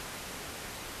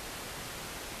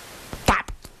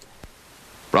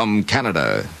From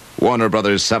Canada, Warner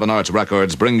Brothers 7 Arts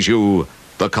Records brings you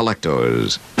The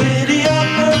Collectors. Lady of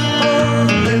purple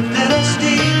lived in a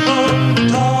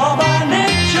steeple, tall by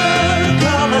nature,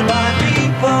 colored by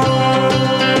people.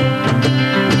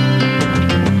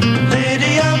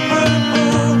 Lady of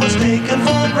purple was taken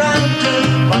for granted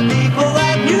by people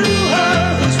that knew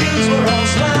her, whose views were all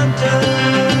slanted.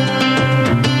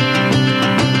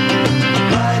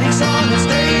 Writing songs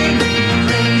daily,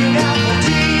 drinking apple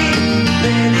tea,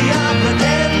 lady of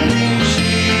pretending she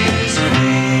is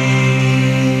free.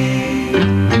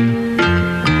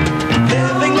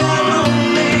 Living there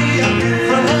lonely, a view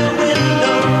from her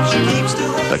window, she keeps to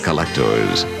herself. The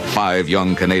Collectors. 5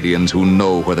 young Canadians who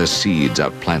know where the seeds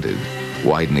are planted,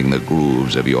 widening the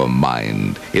grooves of your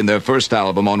mind. In their first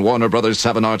album on Warner Brothers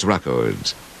 7 Arts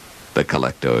Records, The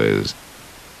Collectors.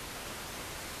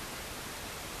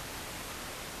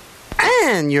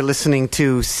 And you're listening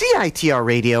to CITR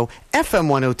Radio, FM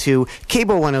 102,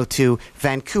 Cable 102,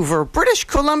 Vancouver, British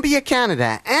Columbia,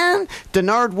 Canada, and the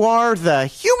Nardwuar, the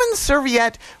Human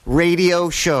Serviette Radio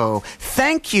Show.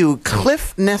 Thank you,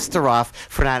 Cliff Nesteroff,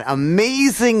 for that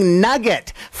amazing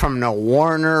nugget from the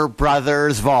Warner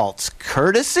Brothers vaults,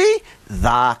 courtesy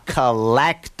The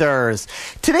Collectors.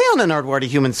 Today on the Nardwuar, the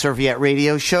Human Serviette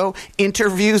Radio Show,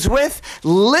 interviews with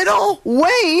Little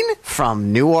Wayne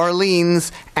from New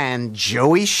Orleans and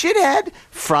Joey Shithead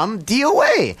from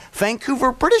DOA,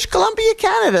 Vancouver, British Columbia,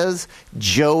 Canada's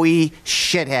Joey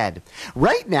Shithead.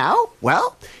 Right now,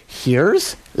 well,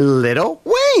 here's Little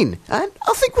Wayne. And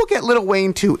I think we'll get Little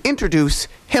Wayne to introduce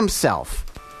himself.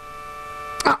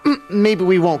 Maybe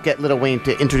we won't get Little Wayne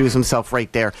to introduce himself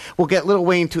right there. We'll get Little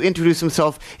Wayne to introduce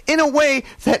himself in a way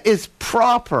that is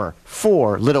proper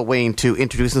for Little Wayne to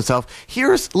introduce himself.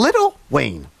 Here's Little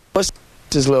Wayne. What's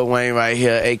this Lil Wayne right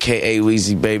here, a.k.a.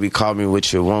 Weezy Baby. Call me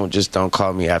what you want, just don't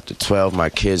call me after 12. My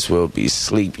kids will be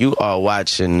asleep. You are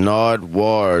watching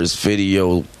Nardwuar's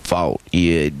Video Vault.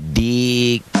 You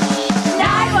dig?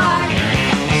 Nardwuar.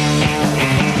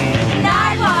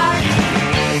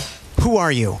 Nardwuar. Who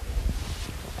are you?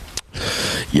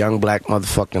 Young black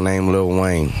motherfucker named Lil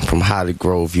Wayne from Holly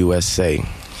Grove, USA.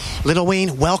 Little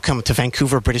Wayne, welcome to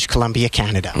Vancouver, British Columbia,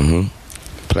 Canada.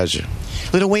 Pleasure.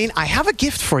 Little Wayne, I have a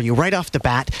gift for you right off the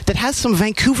bat that has some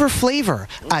Vancouver flavor.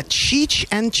 A Cheech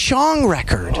and Chong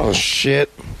record. Oh, shit.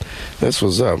 This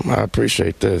was up. I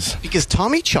appreciate this. Because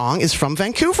Tommy Chong is from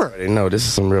Vancouver. I know this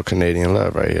is some real Canadian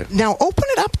love right here. Now, open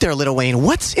it up there, Little Wayne.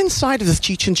 What's inside of this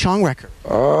Cheech and Chong record?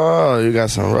 Oh, you got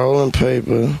some rolling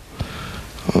paper.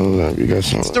 Oh, you got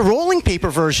some. It's the rolling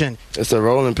paper version. It's the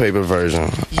rolling paper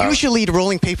version. Usually the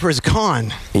rolling paper is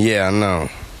gone. Yeah, I know.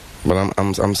 But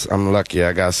I'm lucky.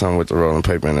 I got some with the rolling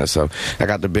paper in it. So I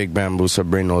got the Big Bamboo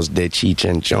Sobrinos de Cheech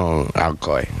and Chong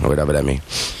Alcoy, or whatever that means.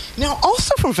 Now,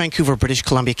 also from Vancouver, British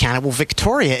Columbia, Canada, well,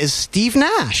 Victoria, is Steve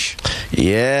Nash.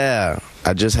 Yeah,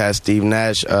 I just had Steve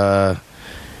Nash.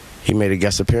 He made a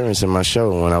guest appearance in my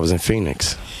show when I was in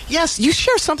Phoenix. Yes, you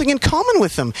share something in common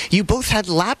with him. You both had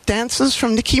lap dances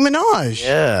from Nicki Minaj.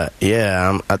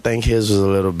 Yeah. I think his was a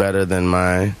little better than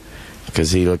mine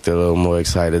because he looked a little more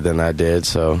excited than I did.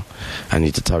 So I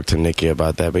need to talk to Nicki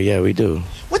about that. But yeah, we do.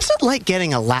 What's it like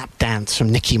getting a lap dance from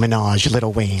Nicki Minaj,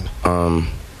 Little Wayne?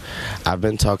 I've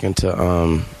been talking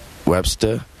to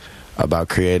Webster about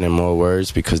creating more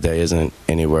words because there isn't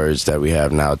any words that we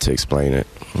have now to explain it.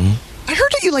 I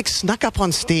heard that you snuck up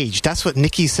on stage. That's what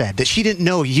Nikki said, that she didn't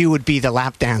know you would be the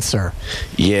lap dancer.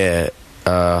 Yeah,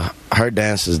 her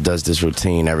dancers does this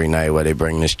routine every night where they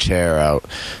bring this chair out.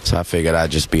 So I figured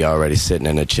I'd just be already sitting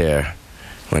in the chair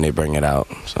when they bring it out.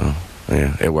 So,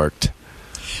 yeah, it worked.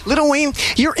 Little Wayne,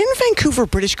 you're in Vancouver,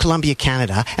 British Columbia,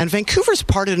 Canada, and Vancouver's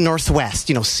part of the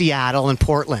Northwest, Seattle and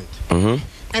Portland.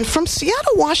 And from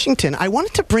Seattle, Washington, I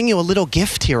wanted to bring you a little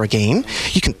gift here again.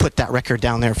 You can put that record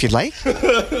down there if you'd like.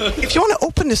 If you want to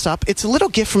open this up, it's a little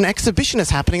gift from an exhibition that's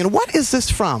happening. And what is this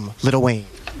from, Little Wayne?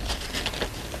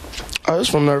 Oh, it's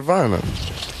from Nirvana.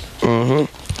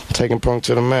 Taking punk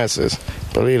to the masses.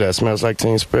 Believe that. Smells like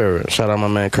Teen Spirit. Shout out my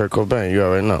man Kurt Cobain. You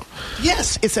already know.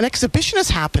 Yes, it's an exhibition that's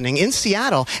happening in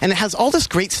Seattle, and it has all this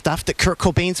great stuff that Kurt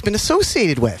Cobain's been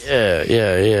associated with.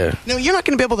 Yeah. No, you're not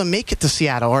going to be able to make it to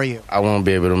Seattle, are you? I won't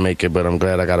be able to make it, but I'm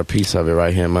glad I got a piece of it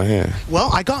right here in my hand. Well,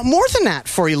 I got more than that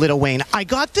for you, Little Wayne. I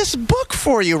got this book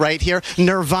for you right here,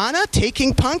 Nirvana,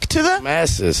 Taking Punk to the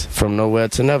Masses, From Nowhere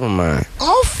to Nevermind.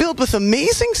 All filled with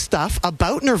amazing stuff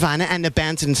about Nirvana and the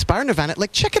bands that inspired Nirvana.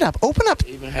 Check it up. Open up. It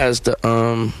even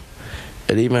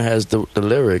has the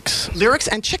lyrics. Lyrics,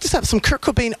 and check this out, some Kurt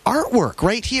Cobain artwork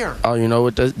right here. Oh, you know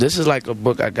what? This is like a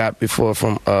book I got before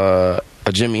from a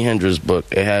Jimi Hendrix book.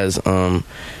 It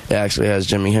actually has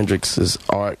Jimi Hendrix's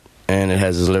art and it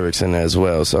has his lyrics in there as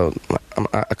well. So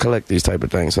I collect these type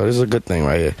of things. So this is a good thing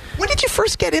right here. When did you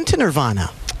first get into Nirvana?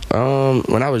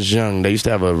 When I was young, they used to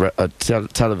have a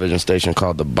television station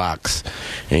called The Box,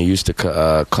 and you used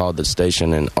to call the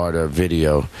station and order a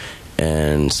video.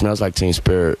 And Smells Like Teen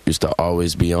Spirit used to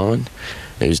always be on.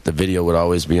 The video would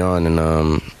always be on,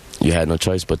 and you had no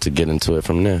choice but to get into it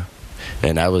from there.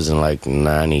 And that was in like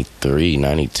 93,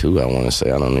 92, I want to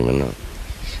say. I don't even know.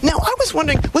 Now, I was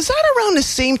wondering, was that around the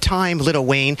same time, Lil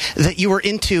Wayne, that you were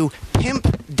into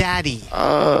Pimp Daddy?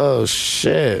 Oh,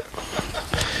 shit.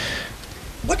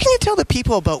 What can you tell the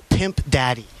people about Pimp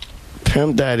Daddy?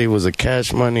 Pimp Daddy was a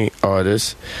Cash Money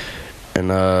artist,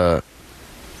 and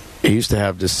he used to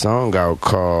have this song out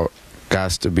called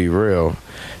Gots to Be Real.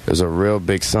 It was a real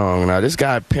big song. Now, this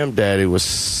guy, Pimp Daddy, was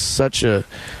such a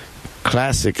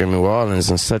classic in New Orleans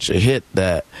and such a hit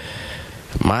that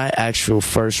my actual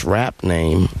first rap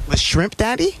name Was Shrimp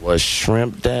Daddy? was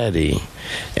Shrimp Daddy.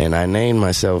 And I named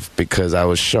myself because I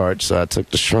was short, so I took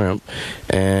the shrimp,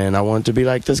 and I wanted to be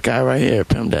like this guy right here,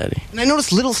 Pimp Daddy. And I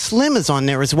noticed Little Slim is on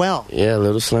there as well. Yeah,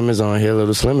 Little Slim is on here.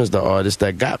 Little Slim is the artist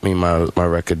that got me my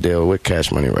record deal with Cash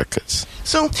Money Records.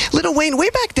 So, Lil Wayne, way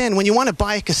back then, when you want to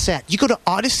buy a cassette, you go to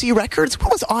Odyssey Records.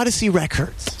 What was Odyssey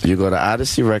Records? You go to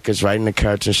Odyssey Records right in the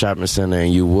Carlton Shopping Center,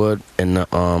 and you would,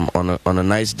 on a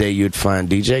nice day, you'd find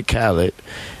DJ Khaled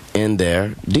in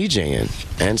there DJing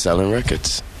and selling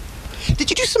records.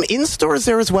 Did you do some in-stores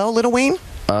there as well, Lil Wayne?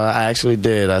 I actually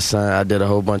did. I did a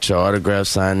whole bunch of autograph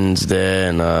signings there,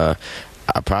 and I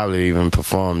probably even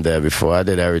performed there before. I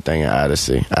did everything at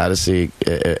Odyssey. Odyssey,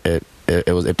 it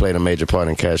played a major part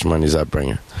in Cash Money's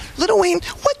upbringing. Lil Wayne,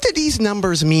 what do these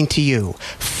numbers mean to you?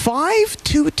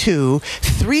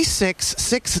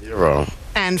 522-3660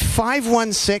 and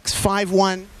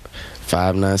 516-51.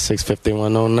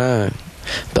 596-5109.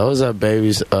 Those are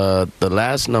baby's. The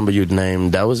last number you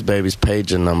named, that was baby's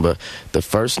pager number. The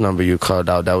first number you called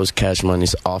out, that was Cash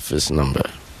Money's office number.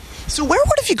 So what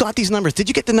have you got these numbers? Did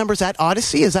you get the numbers at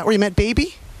Odyssey? Is that where you met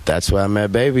Baby? That's where I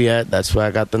met Baby at. That's where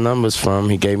I got the numbers from.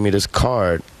 He gave me this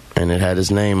card, and it had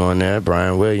his name on there,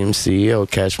 Brian Williams, CEO,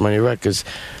 Cash Money Records,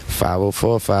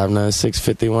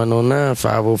 504-596-5109,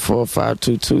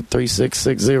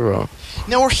 504-522-3660.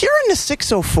 Now, we're here in the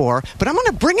 604, but I'm going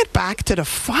to bring it back to the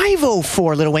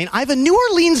 504, Lil Wayne. I have a New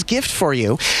Orleans gift for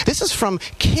you. This is from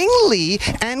Keithley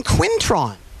and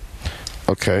Quintron.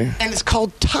 Okay. And it's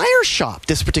called Tire Shop,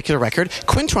 this particular record.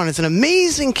 Quintron is an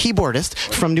amazing keyboardist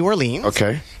from New Orleans.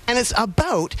 Okay. And it's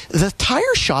about the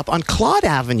tire shop on Claude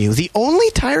Avenue, the only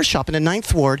tire shop in the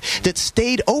 9th Ward that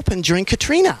stayed open during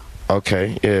Katrina.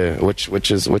 Okay, yeah, which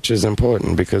is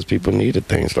important because people needed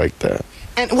things like that.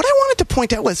 And what I wanted to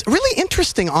point out was really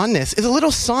interesting on this is a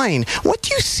little sign. What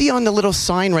do you see on the little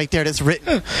sign right there that's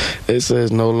written? It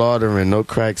says no laundering, no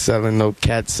crack selling, no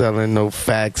cat selling, no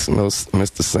fax, no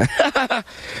Mr. Sam.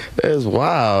 It's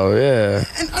wild, yeah.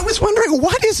 And I was wondering,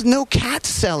 what is no cat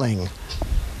selling?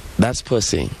 That's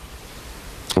pussy,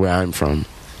 where I'm from.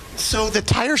 So the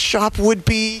tire shop would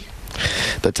be?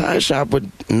 The tire shop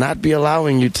would not be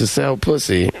allowing you to sell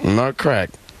pussy, nor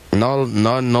crack. No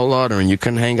laundering. You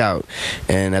couldn't hang out.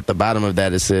 And at the bottom of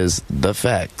that, it says the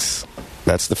facts.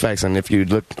 That's the facts. And if you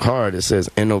look hard, it says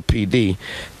NOPD.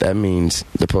 That means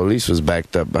the police was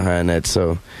backed up behind that.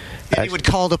 So They would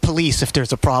call the police if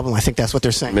there's a problem. I think that's what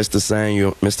they're saying.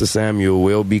 Mr. Samuel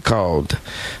will be called.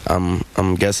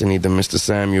 I'm guessing either Mr.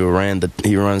 Samuel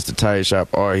runs the tire shop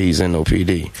or he's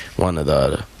NOPD. One or the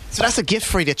other. So that's a gift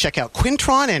for you to check out.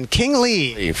 Quintron and King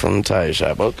Lee. From the tire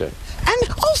shop, okay. And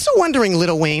also wondering,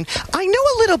 Lil Wayne, I know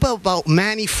a little bit about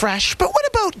Manny Fresh, but what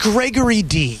about Gregory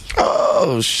D?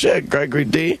 Oh, shit, Gregory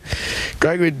D.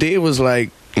 Gregory D was like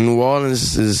New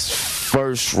Orleans'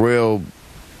 first real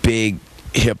big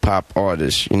hip-hop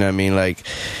artist. You know what I mean? Like,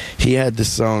 he had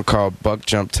this song called Buck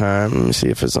Jump Time. Let me see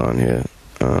if it's on here.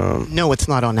 No, it's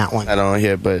not on that one. Not on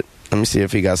here, but let me see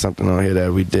if he got something on here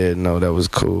that we did know that was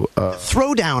cool.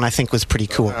 Throwdown, I think, was pretty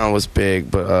cool. Throwdown was big,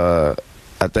 but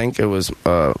I think it was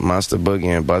Monster Boogie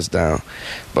and Bust Down.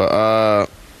 But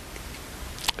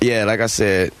yeah, like I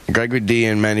said, Gregory D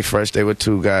and Manny Fresh, they were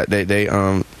two guys. They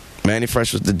Manny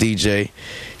Fresh was the DJ,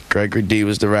 Gregory D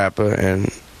was the rapper, and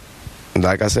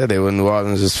like I said, they were New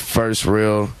Orleans' first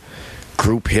real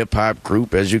group, hip hop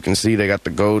group. As you can see, they got the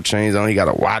gold chains on. He got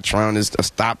a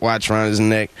stopwatch around his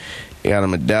neck. He got a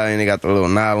medallion. He got the little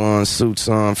nylon suits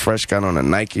on. Fresh got on a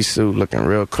Nike suit, looking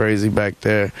real crazy back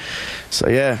there. So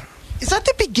yeah. Is that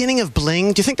the beginning of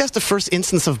bling? Do you think that's the first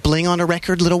instance of bling on a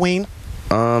record, Lil Wayne?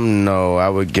 No, I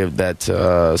would give that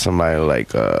to somebody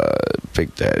like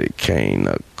Big Daddy Kane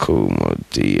or Kool Moe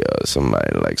Dee or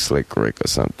somebody like Slick Rick or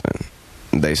something.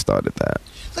 they started that.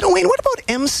 Little Wayne, what about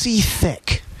MC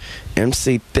Thick?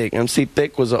 MC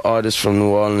Thick was an artist from New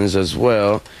Orleans as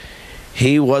well.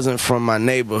 He wasn't from my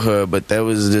neighborhood, but there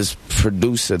was this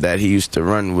producer that he used to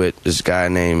run with, this guy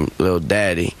named Lil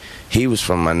Daddy. He was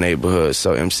from my neighborhood,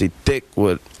 so MC Thick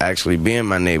would actually be in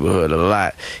my neighborhood a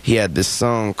lot. He had this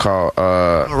song called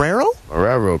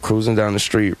Marrero, cruising down the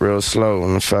street real slow,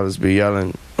 and the fellas be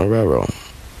yelling, Marrero.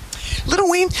 Little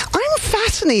Wayne, I'm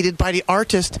fascinated by the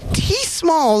artist T.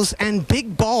 Smalls and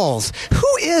Big Balls.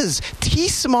 Who is T.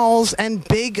 Smalls and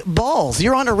Big Balls?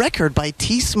 You're on a record by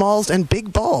T. Smalls and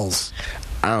Big Balls.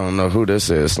 I don't know who this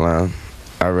is, Slime.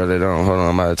 I really don't. Hold on,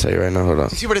 I'm about to tell you right now. Hold on.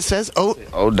 See what it says? Old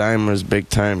Dimers, Big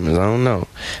Timers. I don't know.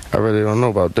 I really don't know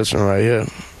about this one right here.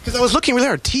 Because I was looking really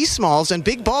hard. T. Smalls and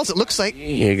Big Balls, it looks like.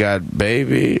 You got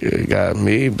Baby, you got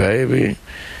me, Baby.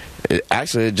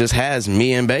 It just has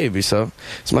me and Baby, so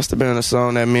this must have been a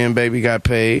song that me and Baby got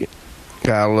paid.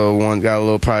 Got a little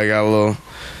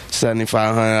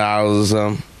 $7,500 or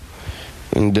something,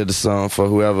 and did the song for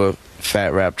whoever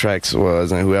Fat Rap Tracks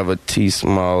was and whoever T.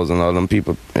 Smalls and all them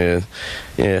people is.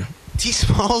 Yeah. T.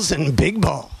 Smalls and Big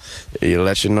Ball. You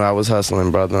let you know I was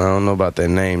hustling, brother. I don't know about their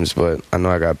names, but I know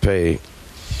I got paid.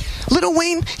 Little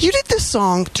Wayne, you did this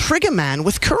song Trigger Man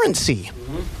with Currency.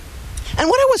 And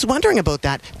what I was wondering about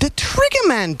that, the Trigger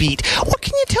Man beat, what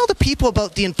can you tell the people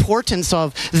about the importance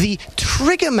of the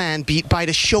Trigger Man beat by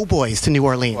the Showboys to New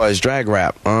Orleans? Well, it's drag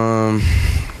rap.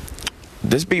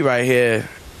 This beat right here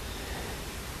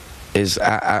is,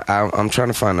 I'm trying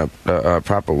to find a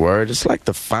proper word. It's like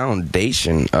the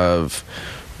foundation of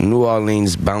New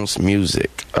Orleans bounce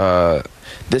music.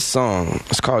 This song,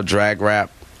 it's called drag rap.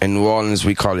 In New Orleans,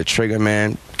 we call it Trigger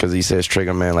Man because he says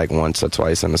Trigger Man like once or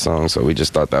twice in the song, so we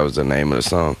just thought that was the name of the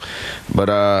song.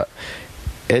 But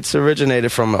it's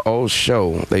originated from an old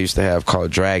show they used to have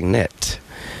called Dragnet,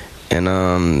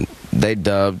 and they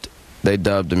dubbed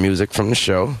the music from the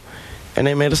show, and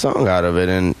they made a song out of it.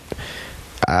 And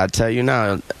I tell you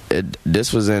now,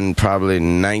 this was in probably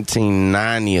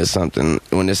 1990 or something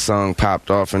when this song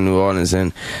popped off in New Orleans,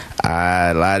 and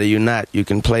I lie to you not, you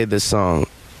can play this song.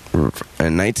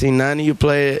 In 1990, you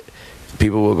play it,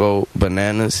 people will go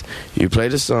bananas. You play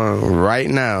the song right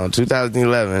now,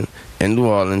 2011, in New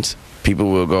Orleans,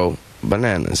 people will go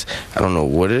bananas. I don't know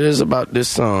what it is about this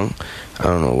song. I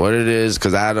don't know what it is,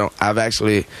 because I've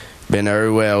actually been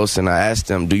everywhere else, and I asked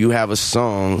them, do you have a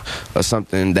song or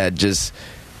something that just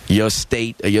your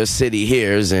state or your city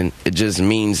hears and it just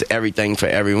means everything for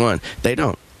everyone? They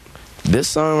don't. This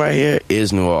song right here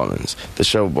is New Orleans. The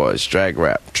Showboys, drag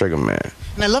rap, Trigger Man.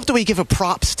 And I love the way you give a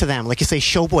props to them. Like you say,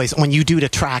 Showboys, when you do the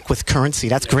track with Currency.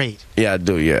 That's great. Yeah, I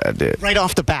do. Yeah, I did. Right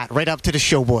off the bat, right up to the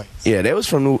Showboys. Yeah, they was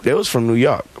from New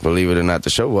York, believe it or not. The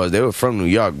Showboys, they were from New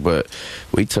York, but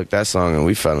we took that song and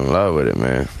we fell in love with it,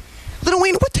 man. Little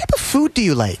Wayne, what type of food do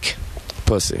you like?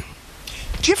 Pussy.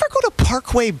 Do you ever go to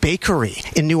Parkway Bakery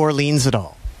in New Orleans at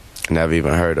all? Never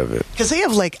even heard of it. Because they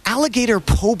have, like, alligator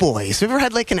po' boys. Have you ever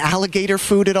had, like, an alligator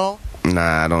food at all?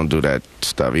 Nah, I don't do that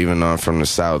stuff. Even though I'm from the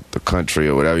South, the country,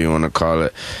 or whatever you want to call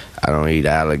it, I don't eat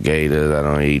alligators. I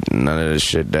don't eat none of the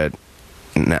shit that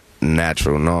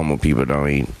natural, normal people don't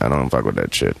eat. I don't fuck with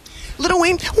that shit. Little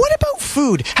Wayne, what about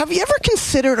food? Have you ever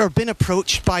considered or been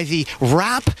approached by the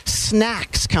Rap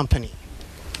Snacks Company?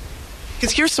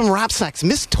 Because here's some rap snacks.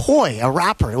 Miss Toy, a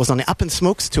rapper, it was on the Up in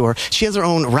Smokes tour. She has her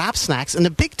own rap snacks, and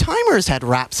the Big Timers had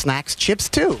rap snacks chips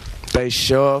too. They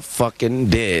sure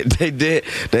fucking did. They did.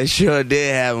 They sure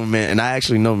did have them, man. And I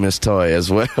actually know Miss Toy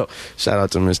as well. Shout out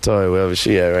to Miss Toy, wherever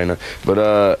she at right now.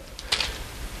 But,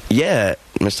 yeah,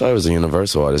 Miss Toy was a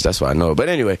Universal artist. That's why I know. But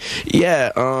anyway,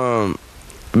 yeah,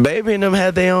 Baby and them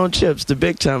had their own chips, the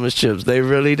Big Timers chips. They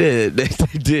really did. They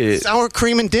did. Sour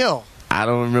cream and dill. I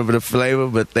don't remember the flavor,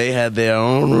 but they had their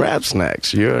own rap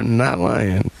snacks. You're not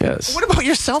lying. Yes. What about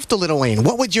yourself, the Little Wayne?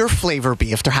 What would your flavor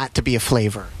be if there had to be a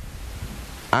flavor?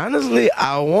 Honestly,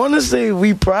 I want to say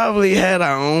we probably had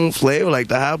our own flavor, like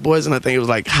the Hot Boys, and I think it was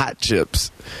like hot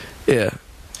chips. Yeah,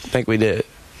 I think we did.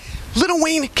 Little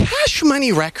Wayne, Cash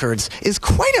Money Records is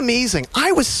quite amazing.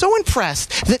 I was so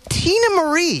impressed that Tina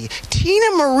Marie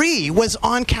was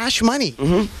on Cash Money.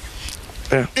 Mm-hmm.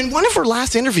 Yeah. In one of her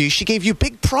last interviews, she gave you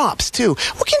big props, too.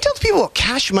 What can you tell the people about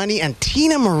Cash Money and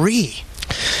Tina Marie?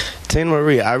 Tina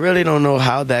Marie, I really don't know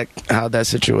how that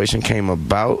situation came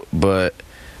about, but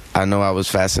I know I was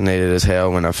fascinated as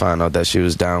hell when I found out that she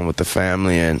was down with the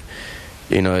family, and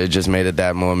you know, it just made it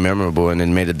that more memorable, and it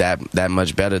made it that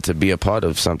much better to be a part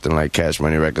of something like Cash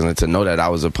Money Records, and to know that I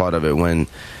was a part of it when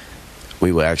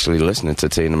we were actually listening to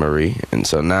Tina Marie. And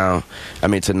so now, I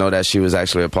mean, to know that she was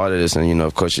actually a part of this, and, you know,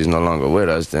 of course she's no longer with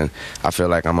us, then I feel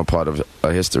like I'm a part of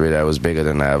a history that was bigger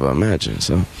than I ever imagined.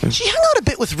 So yeah. She hung out a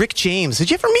bit with Rick James.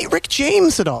 Did you ever meet Rick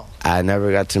James at all? I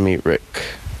never got to meet Rick.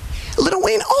 Little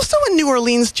Wayne, also in New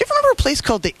Orleans, do you ever remember a place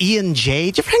called the E&J?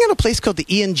 Did you ever hang out at a place called the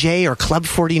E&J or Club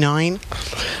 49?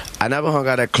 I never hung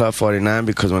out at Club 49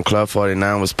 because when Club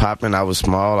 49 was popping, I was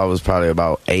small. I was probably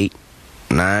about 8,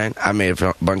 9. I made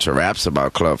a bunch of raps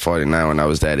about Club 49 when I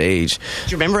was that age.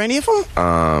 Do you remember any of them?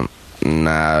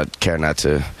 Nah, I care not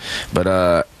to. But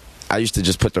I used to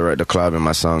just put the club in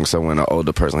my song, so when an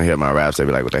older person hear my raps, they'd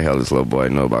be like, what the hell does this little boy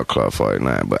know about Club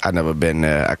 49? But I never been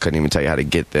there. I couldn't even tell you how to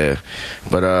get there.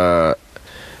 But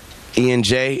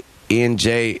E&J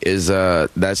is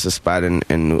that's a spot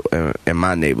in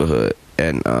my neighborhood,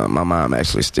 and my mom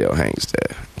actually still hangs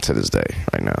there to this day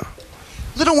right now.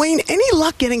 Little Wayne, any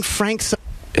luck getting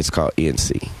It's called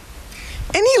ENC.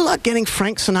 Any luck getting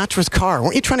Frank Sinatra's car?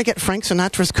 Weren't you trying to get Frank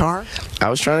Sinatra's car? I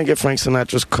was trying to get Frank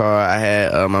Sinatra's car. I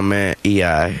had my man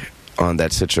EI on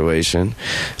that situation.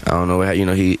 I don't know, you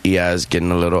know, EI is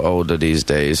getting a little older these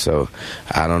days, so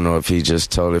I don't know if he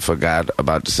just totally forgot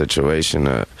about the situation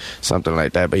or something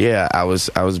like that. But yeah, I was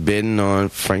bidding on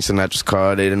Frank Sinatra's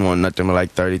car. They didn't want nothing but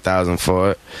like $30,000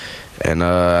 for it. And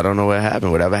I don't know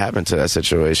whatever happened to that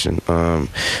situation.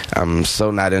 I'm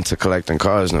so not into collecting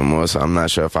cars no more, so I'm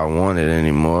not sure if I want it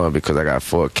anymore because I got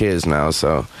 4 kids now,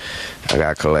 so I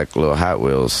got to collect little Hot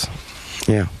Wheels.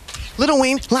 Yeah. Little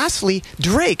Wayne, lastly,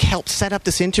 Drake helped set up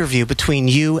this interview between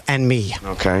you and me.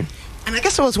 Okay. And I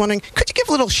guess I was wondering, could you give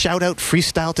a little shout-out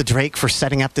freestyle to Drake for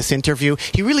setting up this interview?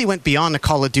 He really went beyond the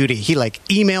Call of Duty. He,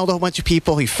 emailed a whole bunch of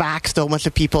people. He faxed a whole bunch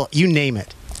of people. You name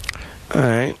it. All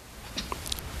right.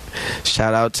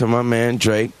 Shout out to my man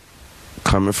Drake,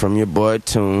 coming from your boy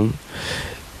Tune.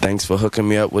 Thanks for hooking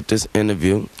me up with this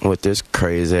interview with this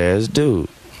crazy-ass dude.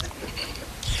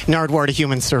 Nardwuar the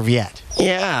Human Serviette.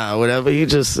 Yeah, whatever you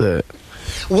just said.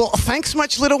 Well, thanks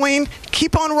much, Little Wayne.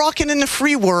 Keep on rocking in the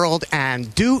free world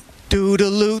and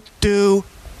do-do-do-do.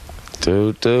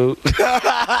 Do-do.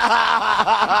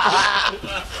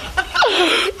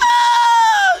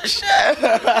 Oh, shit.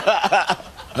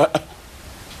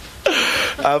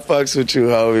 I fucks with you,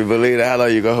 homie. Believe it. How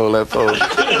long you gonna hold that pose?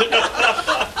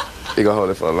 You gonna hold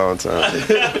it for a long time.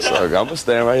 So I'm gonna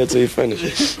stand right here till you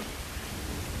finish.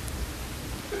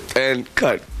 And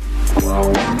cut.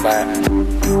 Welcome back.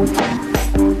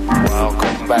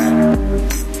 Welcome back.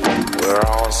 We're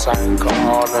on St.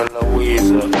 Claude and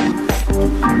Louisa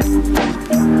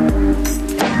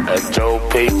at Joe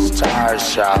Pete's Tire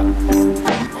Shop.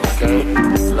 Okay,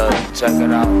 look, check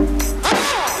it out.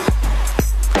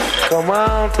 Come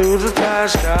on to the tire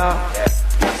shop,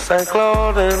 St.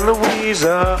 Claude and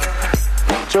Louisa.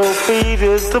 Joe Pete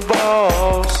is the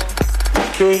boss.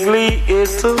 Keithley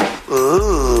is the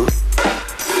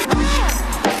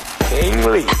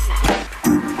Keithley,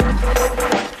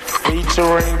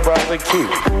 featuring Brother Q.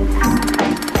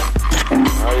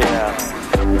 Oh yeah.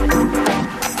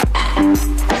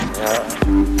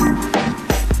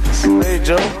 Hey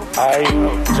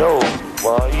Joe, Joe.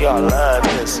 Boy, y'all love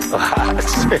this. I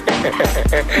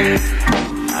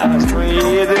swear you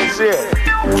hear this shit.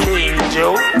 King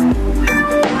Joe.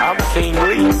 I'm King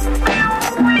Lee.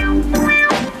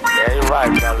 Yeah, you're right,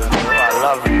 brother Joe. I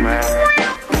love you, man.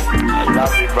 I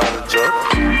love you, brother Joe.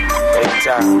 Big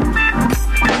time.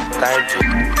 Thank you.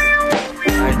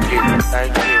 Thank you.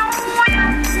 Thank you.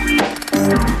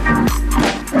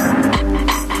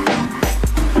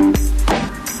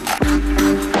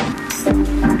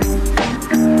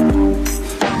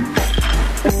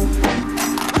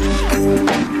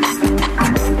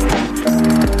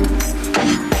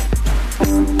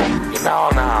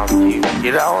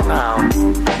 Get on now.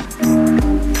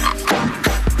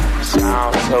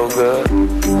 Sounds so good.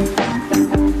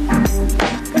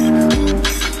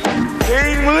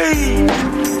 King Lee.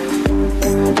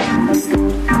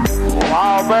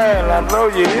 Wow, man, I know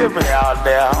you hear me out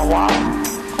there. Wow.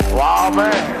 Wow,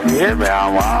 man. You hear me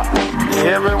out, wow? You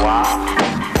hear me, wow?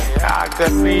 Yeah, I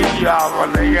couldn't leave you out, my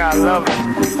nigga. I love you.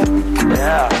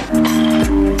 Yeah.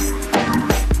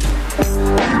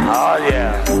 Oh,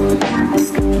 yeah.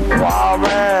 Wow,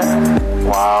 man.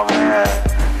 Wow, man.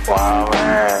 Wow,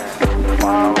 man.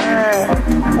 Wow,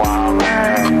 man. Wow,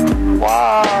 man.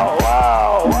 Wow,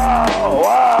 wow, wow,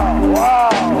 wow, wow,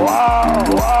 wow,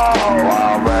 wow,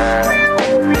 wow, man.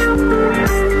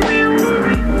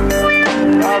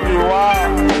 Love you, wow.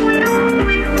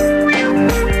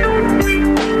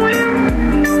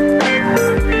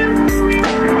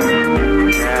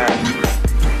 Yeah.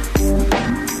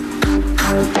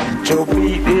 Joe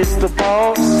Pete is the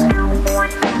boss.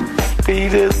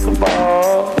 Pete is the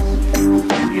boss.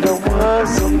 You don't want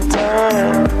some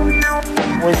time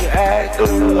when you act up.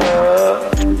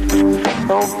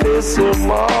 Don't piss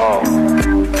him off,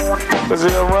 'cause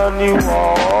he'll run you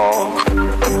off.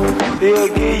 He'll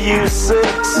give you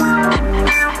 6.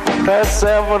 That's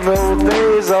 7 of the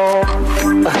days off.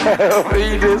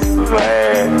 Pete is the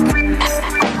man.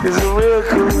 He's a real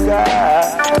cool guy.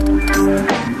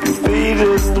 Pete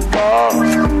is the boss.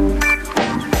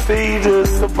 Pete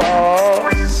is the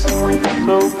boss.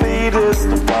 So Pete is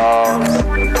the boss.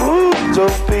 Ooh, so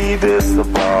Pete is the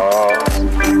boss.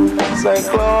 St.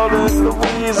 Claude and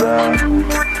Louisa,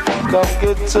 come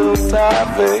get your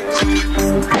topics.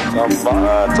 Come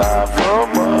buy time from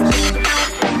us.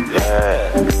 Yeah.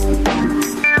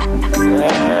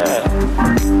 Yeah.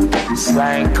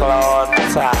 St. Claude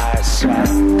Tie Shop.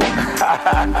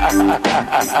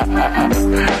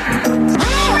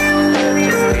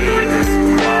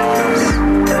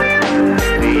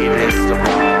 Pete is the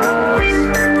boss.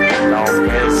 Don't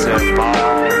miss him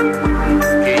off.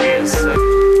 Yes.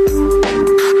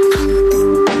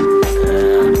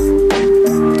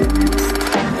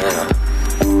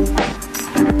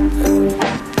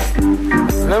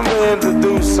 Let me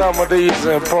introduce some of these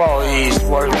employees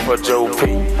working for Joe P.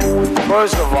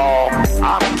 First of all,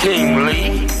 I'm King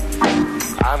Lee.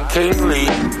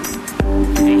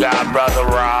 You got Brother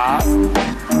Rob.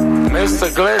 Mr.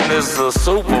 Glenn is the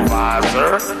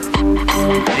supervisor.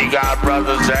 You got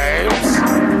Brother James.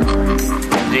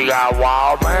 You got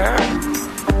Wildman.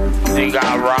 You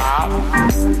got Rob.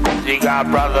 You got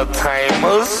Brother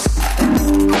Tamers.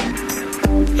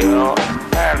 You know,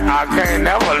 and I can't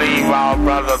never leave out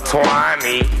Brother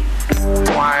Twine.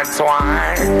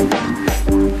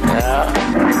 Yeah.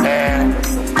 And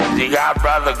you got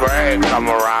Brother Greg come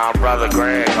around. Brother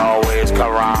Greg always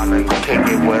come around and kick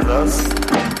it with us.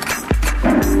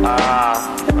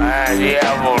 Man, you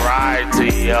have a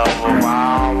variety of them. I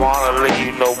don't want to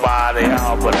leave nobody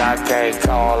out, but I can't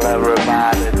call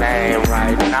everybody's name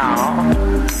right now.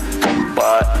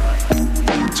 But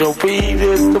Joe Pete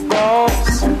is the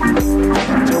boss.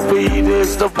 Joe Pete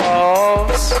is the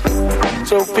boss.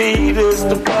 Joe Pete is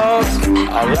the boss.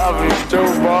 I love you,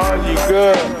 Joe boy. You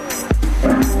good.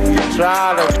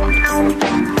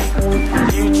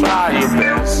 You try your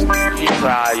best. You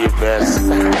try your best.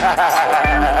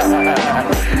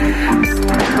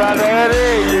 Brother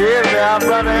Eddie, you hear me, huh?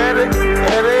 Brother Eddie?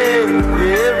 Eddie, you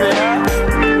hear me, huh?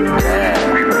 Yeah.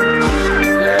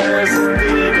 Yes,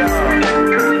 indeed,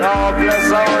 God bless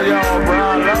all y'all, bro. I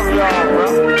love y'all, bro.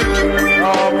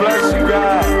 God bless you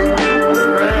guys.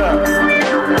 Real.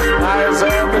 Nice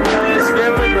happy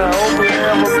Thanksgiving. I hope you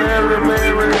have a very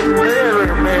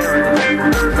Christmas.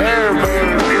 And look,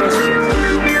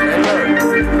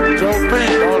 Joe P,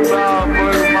 don't try to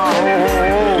play my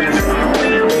home.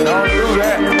 Don't do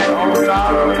that. Don't try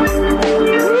to.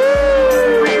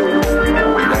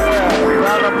 Yeah,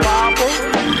 Brother Papa.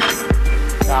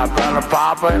 Got Brother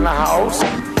Papa in the house.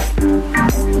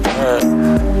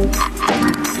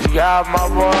 You got my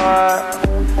boy.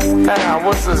 Damn,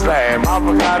 what's his name? I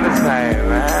forgot his name,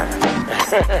 man.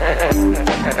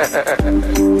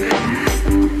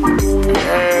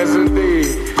 Yes, indeed.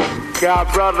 Got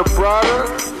Brother Butter.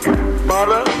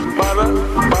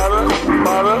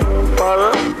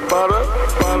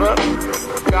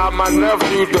 Got my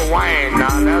nephew Dwayne.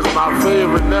 Now that's my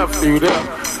favorite nephew there.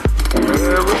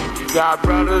 You got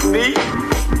Brother D.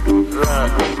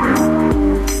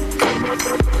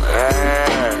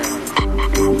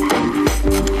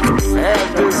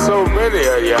 There's so many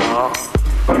of y'all.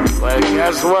 But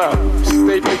guess what?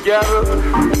 Stick together,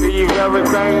 leave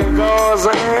everything in God's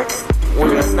hand.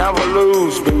 We'll never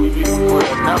lose, baby.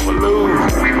 We'll never lose.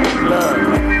 Look,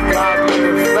 got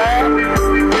Minnie Fat,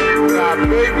 got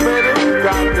Big Minnie,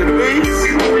 got Denise.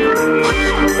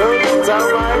 Look,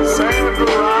 somebody Sandra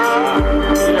Ride.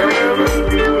 You hear me?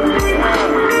 Yeah.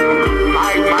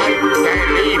 Mike, can't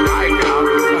leave Mike out.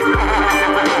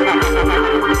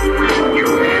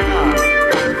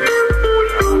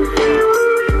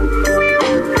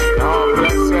 God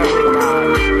bless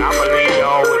everybody. I'ma leave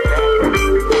y'all with that.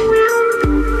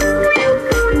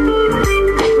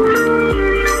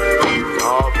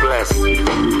 God bless you.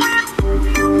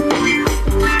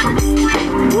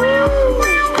 Woo!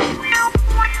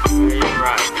 You're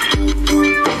right.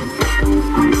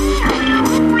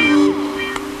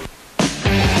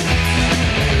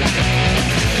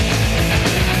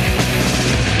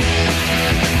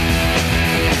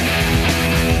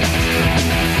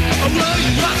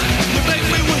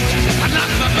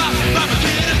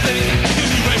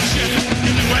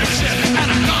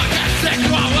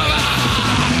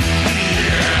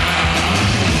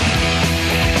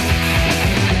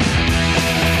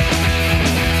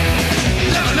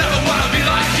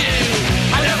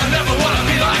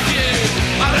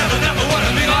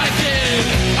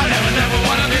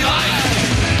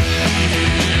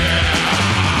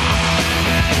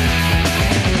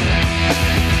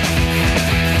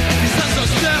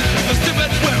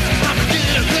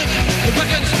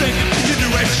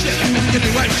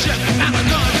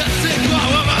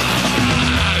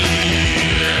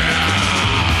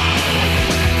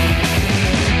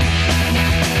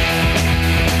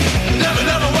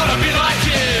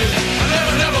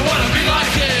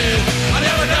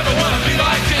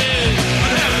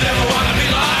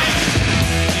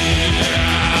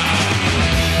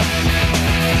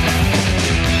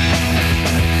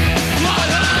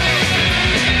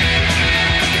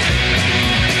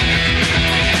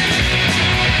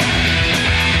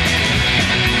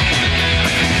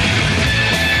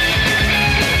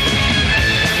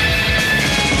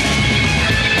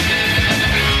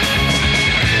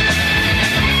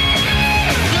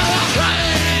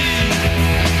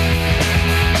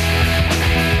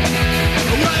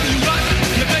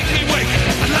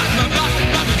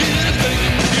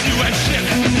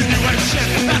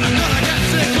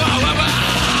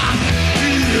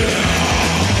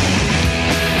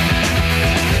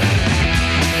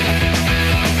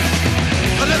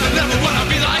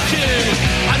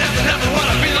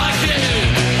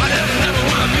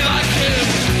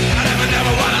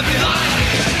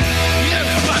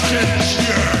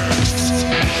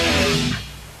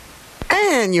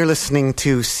 and you're listening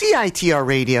to CITR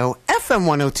Radio, FM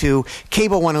 102,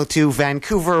 Cable 102,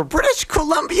 Vancouver, British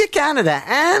Columbia, Canada,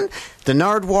 and the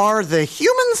Nardwuar, the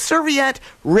Human Serviette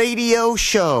Radio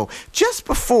Show. Just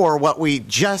before what we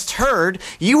just heard,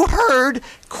 you heard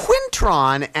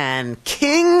Quintron and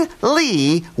King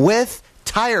Lee with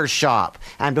Tire Shop.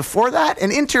 And before that,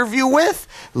 an interview with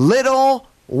Little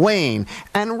Wayne.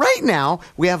 And right now,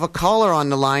 we have a caller on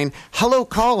the line. Hello,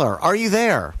 caller. Are you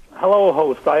there? Hello,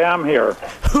 host. I am here.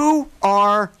 Who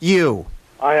are you?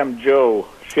 I am Joe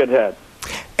Shithead.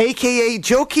 A.K.A.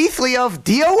 Joe Keithley of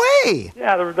DOA.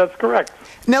 Yeah, that's correct.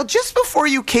 Now, just before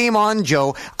you came on,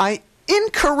 Joe, I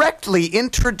incorrectly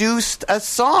introduced a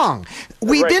song.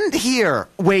 We didn't hear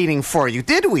Waiting for You,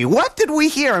 did we? What did we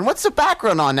hear, and what's the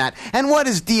background on that? And what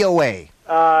is DOA?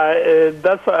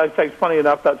 That's funny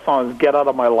enough, that song is Get Out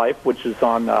of My Life, which is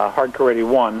on Hardcore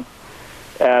 81.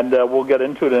 And we'll get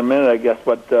into it in a minute, I guess,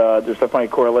 but there's a funny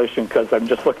correlation because I'm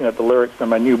just looking at the lyrics in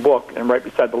my new book, and right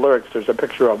beside the lyrics there's a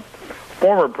picture of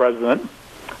former president,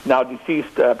 now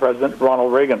deceased President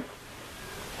Ronald Reagan.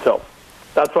 So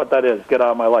that's what that is, Get Out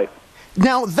of My Life.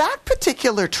 Now, that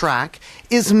particular track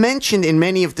is mentioned in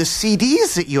many of the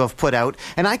CDs that you have put out,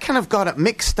 and I kind of got it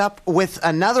mixed up with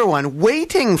another one,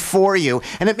 Waiting for You,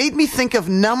 and it made me think of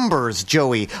Numbers,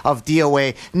 Joey, of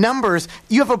DOA. Numbers,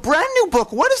 you have a brand new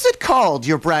book. What is it called,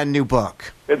 your brand new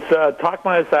book? It's Talk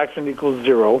Minus Action Equals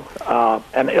Zero,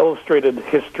 an illustrated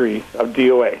history of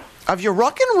DOA. Of your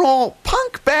rock and roll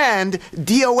punk band,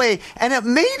 DOA. And it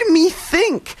made me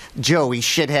think, Joey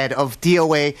Shithead of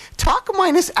DOA, Talk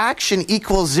Minus Action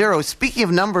Equals Zero. Speaking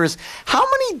of numbers, how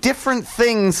many different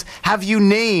things have you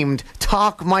named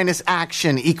Talk Minus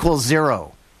Action Equals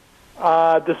Zero?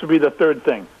 This would be the third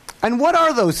thing. And what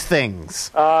are those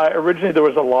things? Originally, there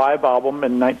was a live album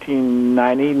in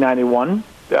 1990-91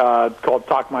 called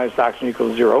Talk Minus Action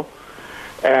Equals Zero.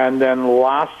 And then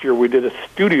last year we did a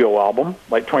studio album,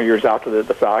 like 20 years after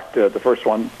the fact, the first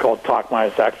one called Talk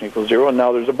Minus Action Equals Zero, and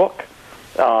now there's a book.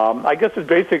 I guess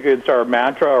it's our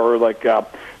mantra, or like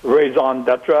raison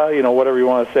d'etre, whatever you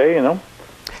want to say,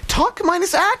 Talk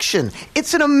Minus Action.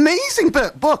 It's an amazing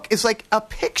book. It's like a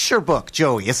picture book,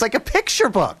 Joey. It's like a picture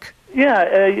book. Yeah,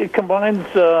 it combines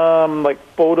like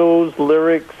photos,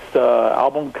 lyrics,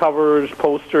 album covers,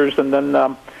 posters, and then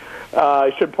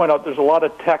I should point out there's a lot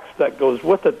of text that goes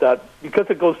with it that, because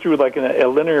it goes through like in a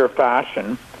linear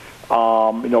fashion,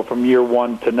 from year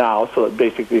one to now, so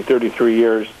basically 33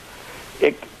 years,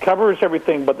 it covers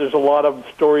everything, but there's a lot of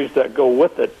stories that go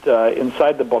with it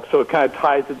inside the book, so it kind of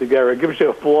ties it together. It gives you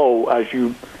a flow as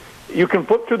you can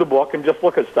flip through the book and just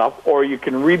look at stuff, or you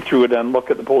can read through it and look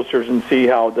at the posters and see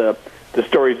how the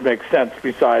stories make sense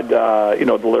beside,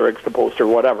 the lyrics, the poster,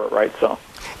 whatever, right? So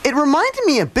it reminded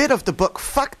me a bit of the book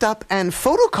Fucked Up and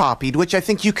Photocopied, which I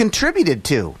think you contributed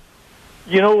to.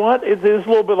 You know what? It is a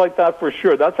little bit like that for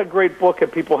sure. That's a great book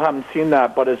if people haven't seen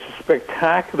that, but it's a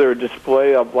spectacular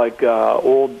display of like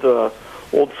old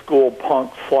school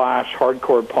punk /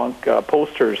 hardcore punk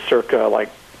posters circa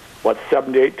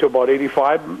 78 to about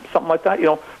 85, something like that.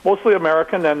 Mostly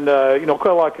American and,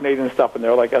 quite a lot of Canadian stuff in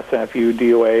there, like SNFU,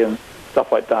 DOA, and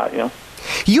stuff like that,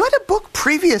 You had a book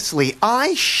previously,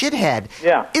 I Shithead.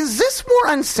 Yeah. Is this more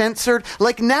uncensored?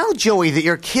 Like now, Joey, that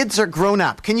your kids are grown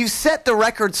up, can you set the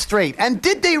record straight? And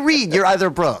did they read your other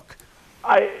book?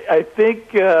 I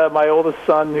think my oldest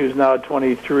son, who's now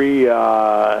 23,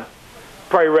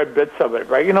 probably read bits of it,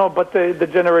 right? But the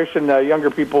generation, younger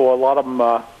people, a lot of them,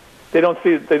 they don't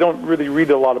really read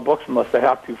a lot of books unless they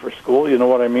have to for school. You know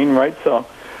what I mean, right? So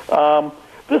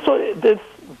this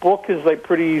book is like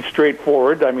pretty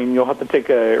straightforward. I mean, you'll have to take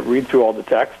a read through all the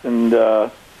text, and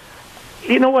you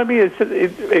know what I mean.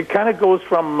 It kind of goes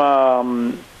from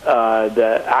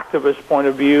the activist point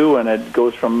of view, and it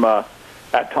goes from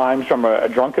at times from a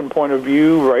drunken point of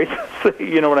view, right? So,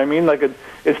 you know what I mean? Like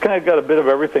it's kind of got a bit of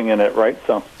everything in it, right?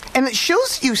 So. And it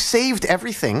shows you saved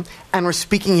everything, and we're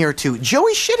speaking here to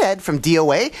Joey Shithead from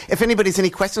DOA. If anybody's any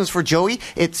questions for Joey,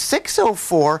 it's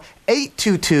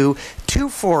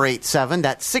 604-822-2487.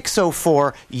 That's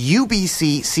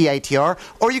 604-UBC-CITR.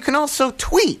 Or you can also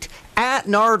tweet at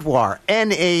Nardwuar,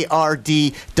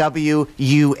 Nardwuar,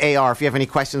 if you have any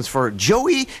questions for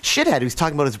Joey Shithead, who's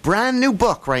talking about his brand new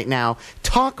book right now,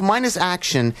 Talk Minus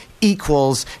Action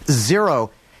Equals Zero.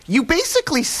 You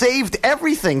basically saved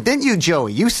everything, didn't you,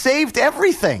 Joey? You saved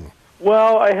everything.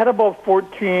 Well, I had about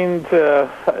 14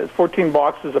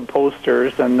 boxes of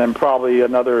posters, and then probably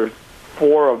another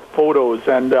 4 of photos.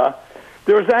 And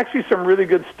there was actually some really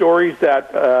good stories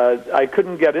that I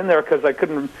couldn't get in there because I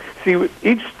couldn't see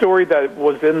each story that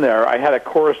was in there. I had a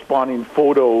corresponding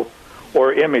photo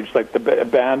or image, like the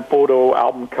band photo,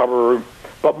 album cover,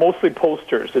 but mostly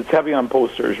posters. It's heavy on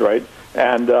posters, right?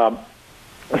 And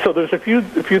so there's a few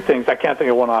things. I can't think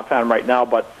of one offhand right now,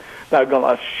 but I'm going,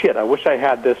 oh, shit, I wish I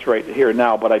had this right here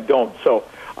now, but I don't. So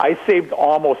I saved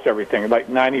almost everything, like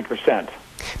 90%.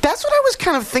 That's what I was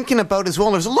kind of thinking about as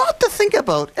well. There's a lot to think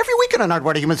about every week on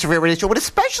Nardwuar, the Human Surveyor Radio Show, but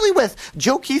especially with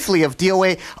Joe Keithley of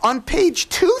DOA. On page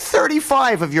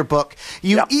 235 of your book,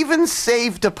 you even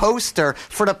saved a poster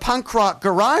for the punk rock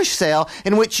garage sale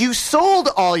in which you sold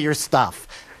all your stuff.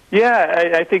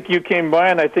 Yeah, I think you came by,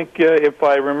 and I think if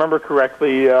I remember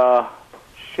correctly, I'm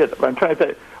trying to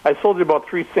think. I sold you about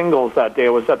 3 singles that day. It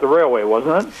was at the Railway,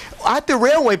 wasn't it? At the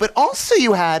Railway, but also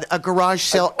you had a garage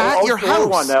sale at your house.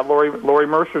 One at Laurie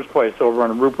Mercer's place over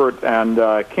on Rupert and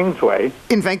Kingsway.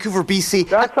 In Vancouver, BC.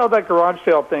 That's how that garage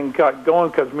sale thing got going,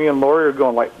 because me and Laurie are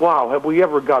going like, wow, have we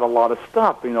ever got a lot of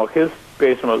stuff? You know, his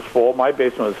basement was full, my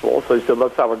basement was full, so he said,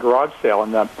 let's have a garage sale.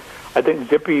 And I think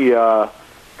Zippy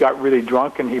got really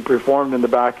drunk, and he performed in the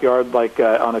backyard like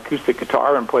on acoustic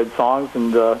guitar and played songs,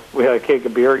 and we had a cake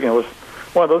of beer. You know, it was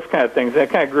one of those kind of things. And it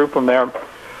kind of grew from there.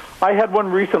 I had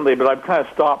one recently, but I've kind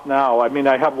of stopped now. I mean,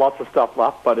 I have lots of stuff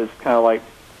left, but it's kind of like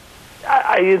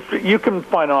you can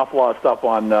find an awful lot of stuff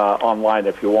on online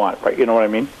if you want, right? You know what I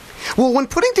mean? Well, when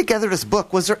putting together this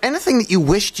book, was there anything that you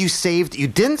wished you saved that you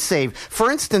didn't save? For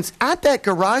instance, at that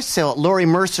garage sale at Laurie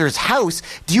Mercer's house,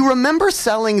 do you remember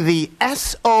selling the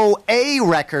SOA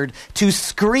record to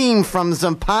Scream from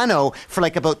Zampano for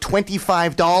like about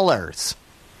 $25?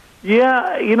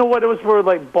 Yeah, you know what? It was for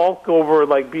like bulk over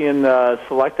like being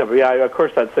selective. Yeah, of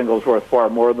course that single's worth far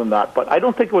more than that, but I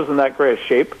don't think it was in that great a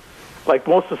shape. Like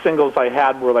most of the singles I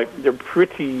had were like they're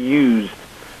pretty used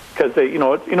because they, you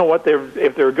know what?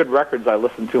 If they're good records, I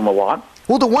listen to them a lot.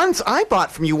 Well, the ones I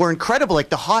bought from you were incredible, like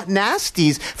the Hot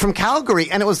Nasties from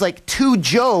Calgary, and it was like to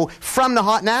Joe from the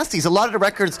Hot Nasties. A lot of the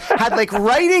records had like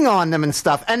writing on them and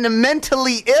stuff, and the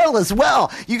Mentally Ill as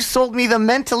well. You sold me the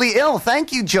Mentally Ill.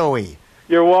 Thank you, Joey.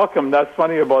 You're welcome. That's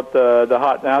funny about the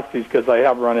Hot Nasties because I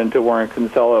have run into Warren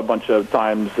Kinsella a bunch of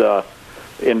times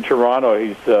in Toronto.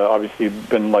 He's obviously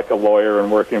been like a lawyer and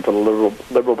working for the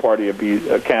Liberal Party of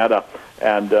Canada,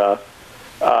 and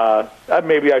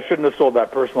maybe I shouldn't have sold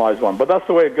that personalized one, but that's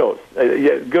the way it goes.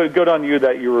 Yeah, good on you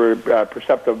that you were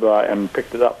perceptive and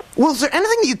picked it up. Well, is there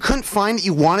anything that you couldn't find that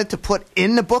you wanted to put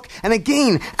in the book? And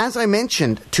again, as I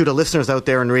mentioned to the listeners out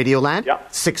there in Radioland,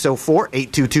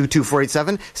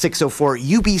 604-822-2487,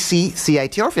 604-UBC-CITR.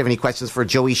 If you have any questions for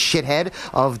Joey Shithead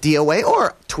of DOA,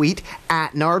 or tweet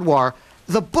at Nardwuar.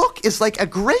 The book is like a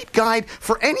great guide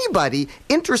for anybody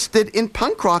interested in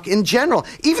punk rock in general.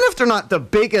 Even if they're not the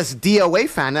biggest DOA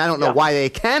fan, I don't know why they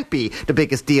can't be the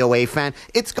biggest DOA fan,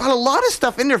 it's got a lot of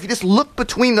stuff in there. If you just look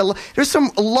between there's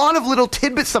a lot of little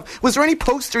tidbit stuff. Was there any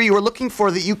poster you were looking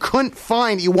for that you couldn't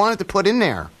find, you wanted to put in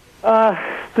there?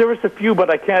 There was a few, but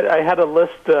I had a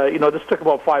list, this took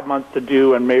about 5 months to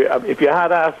do, and maybe if you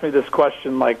had asked me this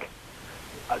question like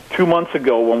 2 months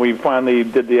ago when we finally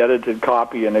did the edited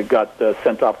copy and it got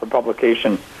sent off for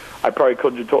publication, I probably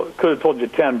could have told you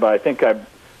 10, but I think I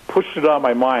pushed it on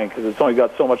my mind because it's only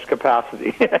got so much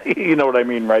capacity. You know what I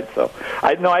mean, right? So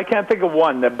I can't think of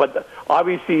one, but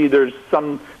obviously there's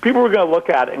some people are going to look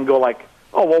at it and go like,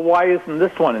 oh, well, why isn't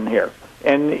this one in here?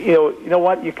 And you know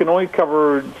what? You can only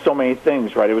cover so many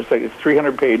things, right? It was like it's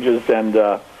 300 pages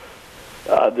and.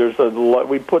 There's a lot.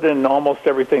 We put in almost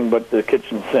everything but the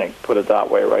kitchen sink, put it that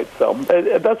way, right? So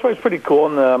that's why it's pretty cool,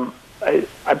 and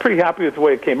I'm pretty happy with the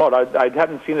way it came out. I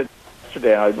hadn't seen it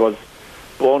yesterday, and I was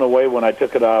blown away when I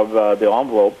took it out of the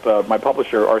envelope. My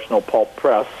publisher, Arsenal Pulp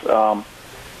Press,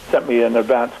 sent me an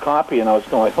advance copy, and I was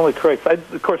going like, holy Christ.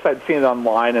 Of course, I'd seen it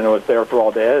online, and it was there for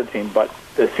all the editing, but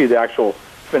to see the actual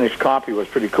finished copy was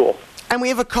pretty cool. And we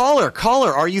have a caller.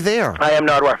 Caller, are you there? I am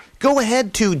Nardwuar. Go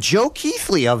ahead to Joe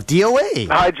Keithley of DOA.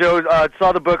 Hi, Joe.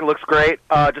 Saw the book. It looks great.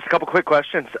 Just a couple quick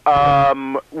questions.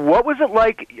 What was it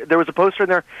like? There was a poster in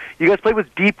there. You guys played with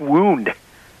Deep Wound.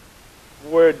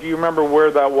 Where do you remember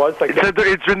where that was? Like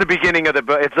it's in the beginning of the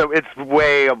book. It's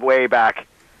way back.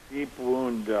 Deep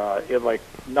Wound.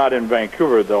 Not in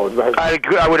Vancouver though.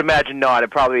 I would imagine not.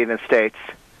 It'd probably be in the States.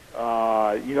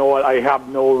 You know what? I have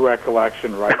no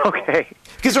recollection right now. Okay.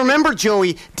 Because remember,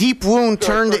 Joey, Deep Wound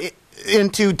turned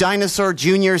into Dinosaur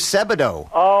Jr. Sebadoh.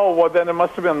 Oh, well, then it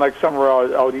must have been like somewhere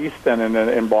out east then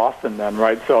in Boston then,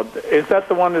 right? So is that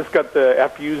the one that's got the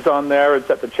FUs on there? Is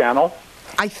that the channel?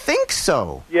 I think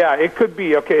so. Yeah, it could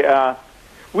be. Okay,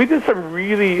 we did some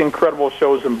really incredible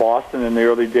shows in Boston in the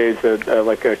early days,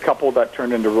 like a couple that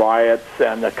turned into riots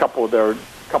and a couple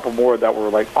more that were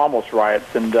like almost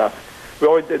riots. And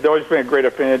there's always been a great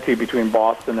affinity between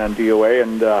Boston and DOA,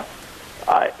 and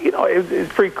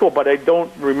it's pretty cool, but I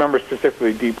don't remember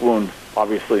specifically Deep Wound.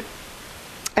 obviously.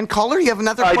 And caller, you have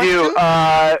another I question?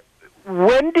 do.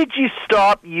 When did you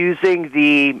stop using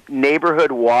the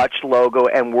Neighborhood Watch logo,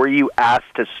 and were you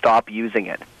asked to stop using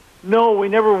it? No, we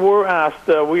never were asked.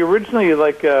 We originally,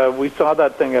 we saw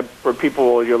that thing for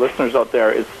people, your listeners out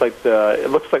there. It's like it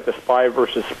looks like the Spy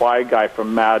versus Spy guy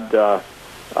from Mad,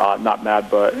 not Mad,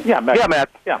 but Mad. Yeah, Mad.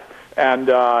 Yeah, and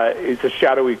it's a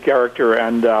shadowy character,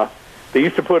 and they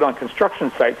used to put it on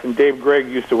construction sites. And Dave Gregg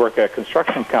used to work at a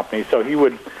construction company, so he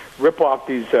would rip off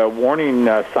these warning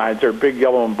signs. They're big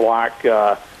yellow and black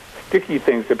sticky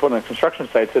things they put on construction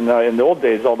sites. And in the old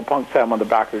days, all the punks had them on the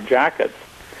back of their jackets.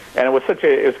 And it was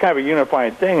kind of a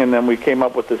unifying thing. And then we came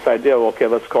up with this idea of, okay,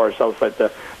 let's call ourselves like the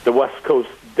West Coast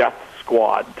Death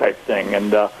Squad type thing,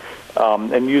 and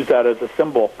use that as a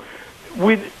symbol.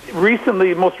 Most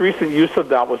recent use of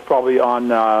that was probably on.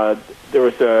 There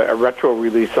was a retro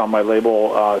release on my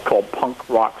label called Punk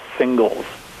Rock Singles,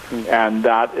 and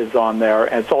that is on there.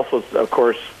 And it's also, of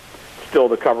course, still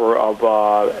the cover of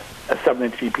a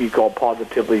 7-inch EP called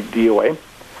Positively DOA.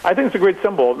 I think it's a great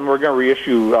symbol, and we're going to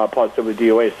reissue Positively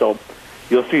DOA, so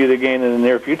you'll see it again in the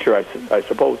near future, I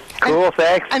suppose. Cool,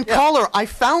 thanks. And caller, I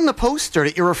found the poster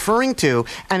that you're referring to,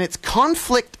 and it's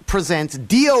Conflict Presents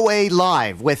DOA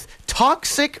Live with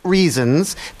Toxic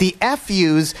Reasons, the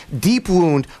FU's Deep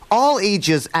Wound, all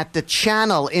ages at the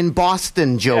Channel in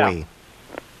Boston, Joey. Yeah.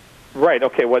 Right,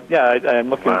 okay.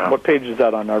 I'm looking. Wow. What page is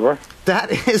that on, Nardwuar?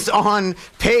 That is on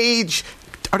page...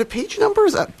 Are the page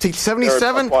numbers?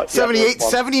 77, 78,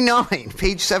 79.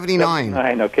 Page 79.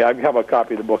 79, okay. I have a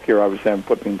copy of the book here, obviously. I'm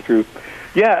flipping through.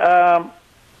 Yeah,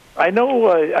 I know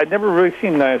I'd never really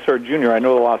seen Dinosaur Jr. I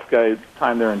know the last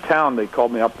time they're in town, they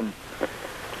called me up and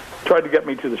tried to get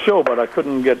me to the show, but I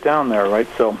couldn't get down there, right?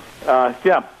 So, like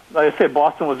I said,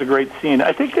 Boston was a great scene.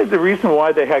 I think the reason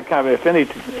why they had kind of an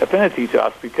affinity to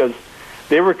us, because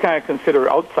they were kind of considered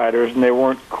outsiders, and they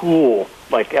weren't cool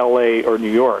like L.A. or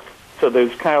New York. So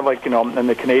there's kind of like, and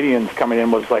the Canadians coming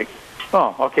in was like,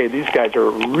 oh, okay, these guys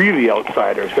are really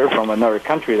outsiders. They're from another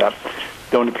country that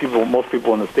most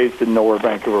people in the States didn't know where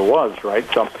Vancouver was, right?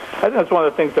 So I think that's one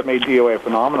of the things that made DOA a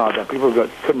phenomenon, that people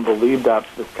couldn't believe that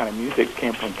this kind of music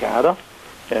came from Canada.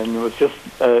 And it was just,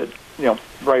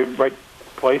 right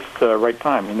place, right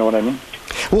time. You know what I mean?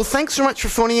 Well, thanks so much for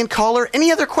phoning in, caller.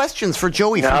 Any other questions for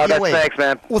Joey from DOA? Thanks,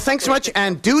 man. Well, thanks so much,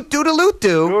 and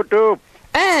doot-doot-a-loot-doo. Doot-doot.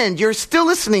 And you're still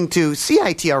listening to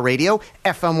CITR Radio,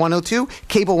 FM 102,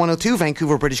 Cable 102,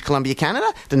 Vancouver, British Columbia, Canada,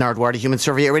 the Nardwuar, the Human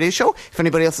Surveyor Radio Show. If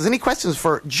anybody else has any questions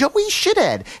for Joey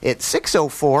Shithead, it's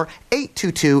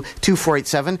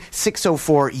 604-822-2487,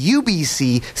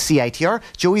 604-UBC-CITR.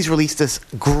 Joey's released this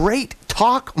great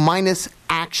Talk Minus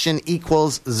Action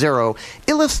Equals Zero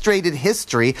illustrated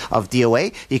history of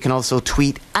DOA. You can also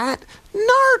tweet at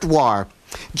Nardwuar.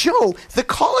 Joe, the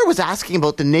caller was asking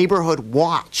about the Neighborhood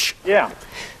Watch. Yeah.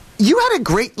 You had a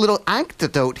great little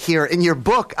anecdote here in your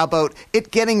book about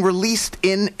it getting released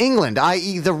in England,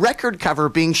 i.e. the record cover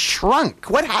being shrunk.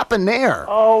 What happened there?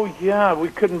 Oh, yeah, we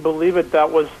couldn't believe it. That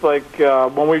was like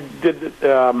when we did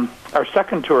our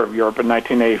second tour of Europe in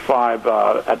 1985.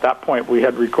 At that point, we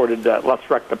had recorded Let's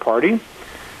Wreck the Party,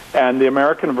 and the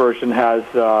American version has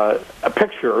a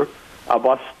picture of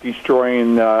us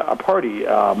destroying a party,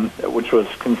 which was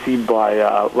conceived by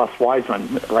Les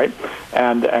Wiseman, right,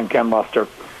 and Ken Luster,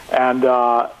 and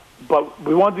but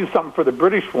we wanted to do something for the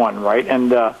British one, right,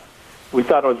 and we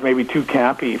thought it was maybe too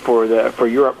campy for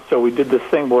Europe, so we did this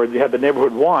thing where you had the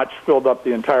Neighborhood Watch filled up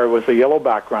the entire with a yellow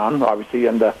background, obviously,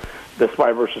 and the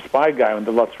Spy versus Spy guy, and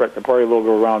the Let's Wreck the Party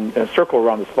logo around in a circle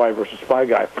around the Spy versus Spy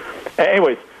guy.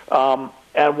 Anyways.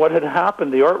 And what had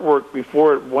happened, the artwork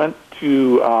before it went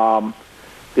to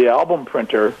the album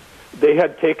printer, they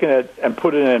had taken it and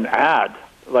put it in an ad,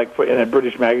 like in a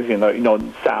British magazine,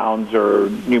 Sounds or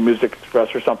New Music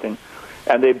Express or something,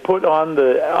 and they put on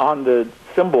the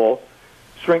symbol,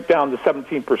 shrink down to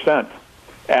 17%.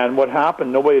 And what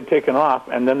happened? Nobody had taken off,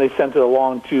 and then they sent it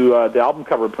along to the album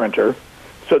cover printer.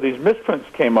 So these misprints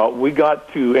came out. We got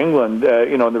to England,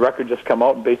 and the record just come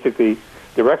out, and basically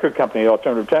the record company,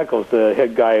 Alternative Tentacles, the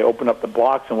head guy opened up the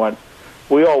box and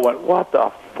we all went, what the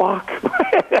fuck?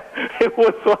 It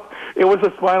was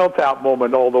a Spinal Tap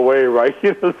moment all the way, right?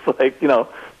 It was like,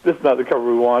 this is not the cover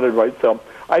we wanted, right? So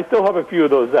I still have a few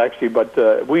of those, actually, but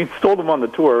we stole them on the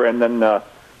tour, and then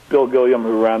Bill Gilliam,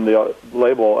 who ran the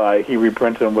label, he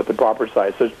reprinted them with the proper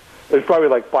size. So there's probably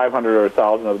like 500 or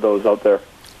 1,000 of those out there.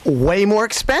 Way more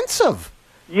expensive.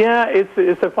 Yeah,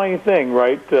 it's a funny thing,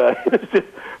 right?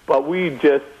 But we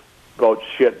just about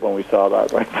shit when we saw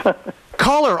that, right?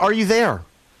 Caller, are you there?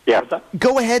 Yeah.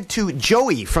 Go ahead to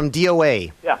Joey from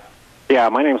DOA. Yeah. Yeah,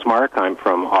 my name's Mark. I'm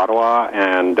from Ottawa,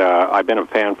 and I've been a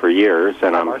fan for years,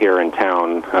 and I'm here in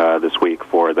town this week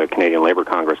for the Canadian Labour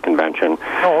Congress Convention.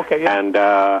 Oh, okay, yeah. And,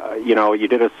 you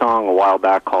did a song a while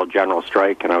back called General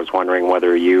Strike, and I was wondering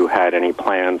whether you had any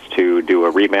plans to do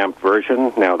a revamped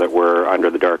version now that we're under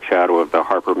the dark shadow of the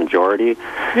Harper majority.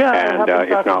 Yeah, and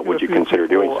if not, would you consider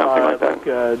doing something like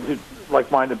that?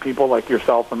 Like-minded people like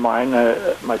yourself and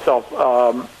myself,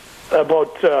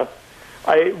 about...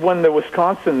 when the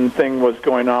Wisconsin thing was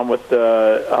going on with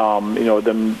the,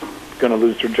 them going to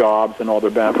lose their jobs and all their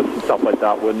benefits and stuff like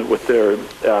that, with their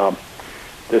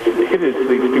this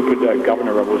hideously stupid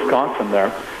governor of Wisconsin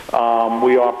there,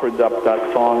 we offered up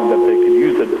that song that they could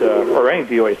use it, or any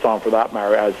DOA song for that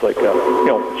matter, as like a,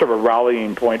 sort of a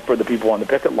rallying point for the people on the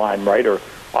picket line, right, or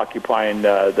occupying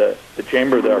the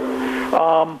chamber there.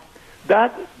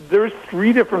 There's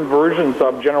 3 different versions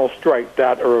of General Strike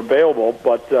that are available,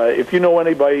 but if you know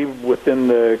anybody within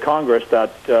the Congress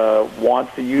that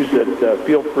wants to use it,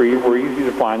 feel free. We're easy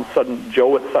to find,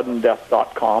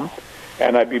 joe@suddendeath.com,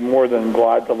 and I'd be more than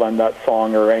glad to lend that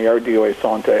song or any RDOA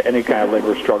song to any kind of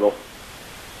labor struggle.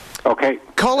 Okay.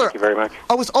 Caller, thank you very much.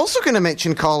 I was also going to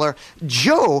mention, caller,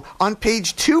 Joe, on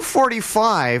page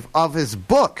 245 of his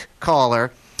book,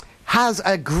 caller, has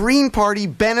a Green Party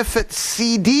benefit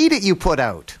CD that you put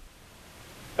out.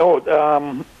 Oh,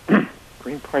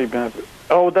 Green Party benefit.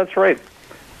 Oh, that's right.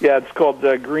 Yeah, it's called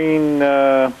Green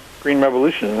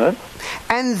Revolution, isn't it?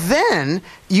 And then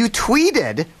you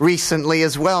tweeted recently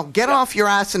as well, get off your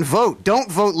ass and vote. Don't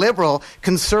vote Liberal,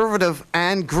 Conservative,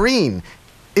 and Green.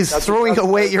 That's throwing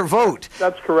away your vote.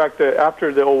 That's correct.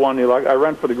 After the 01 election, I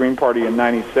ran for the Green Party in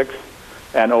 96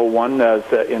 and 01 as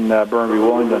in Burnaby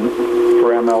Wellington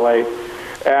for MLA.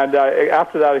 And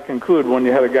after that, I conclude when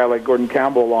you had a guy like Gordon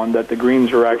Campbell on that the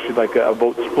Greens are actually like a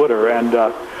vote splitter. And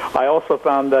I also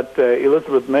found that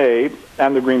Elizabeth May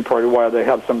and the Green Party, while they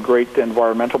have some great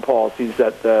environmental policies,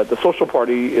 that the social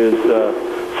policy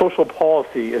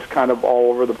is kind of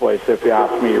all over the place, if you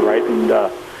ask me, right? And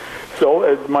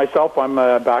so myself, I'm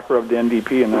a backer of the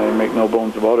NDP, and I make no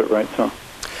bones about it, right? So,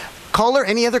 caller,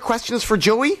 any other questions for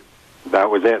Joey?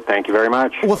 That was it. Thank you very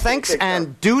much. Well, thanks,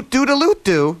 and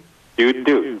do-do-do-loot-do.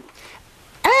 Do.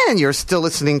 And you're still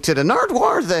listening to the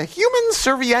Nardwuar, the Human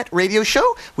Serviette radio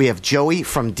show. We have Joey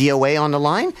from DOA on the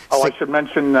line. Oh, I should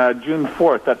mention June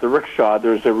 4th at the Rickshaw,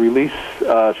 there's a release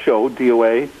show,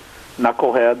 DOA,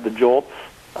 Knucklehead, The Jolts,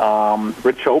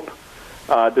 Rich Hope.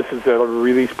 This is a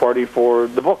release party for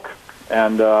the book.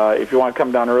 And if you want to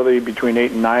come down early between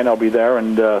 8 and 9, I'll be there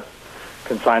and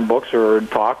can sign books or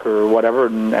talk or whatever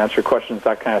and answer questions,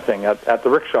 that kind of thing, at the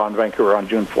Rickshaw in Vancouver on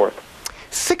June 4th.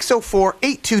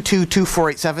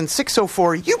 604-822-2487,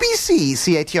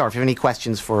 604-UBC-CITR. If you have any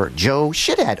questions for Joe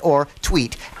Shithead, or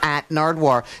tweet at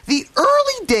Nardwuar. The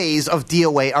early days of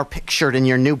DOA are pictured in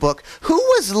your new book. Who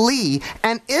was Lee,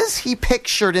 and is he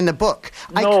pictured in the book?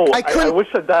 No, I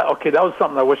wish that was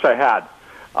something I wish I had.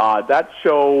 That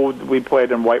show we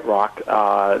played in White Rock.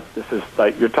 This is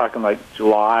like, you're talking like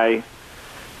July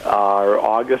or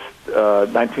August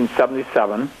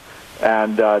 1977.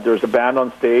 And there was a band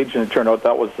on stage, and it turned out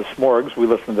that was the Smorgs. We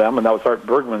listened to them, and that was Art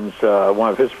Bergman's, one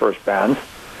of his first bands.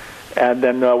 And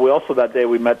then we also, that day,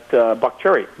 we met Buck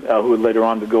Cherry, who would later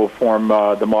on to go form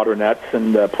the Modernettes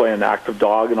and play in Active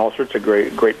Dog and all sorts of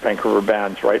great Vancouver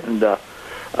bands, right? And,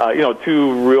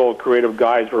 2 real creative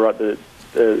guys were at the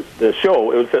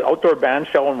show. It was an outdoor band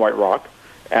show in White Rock,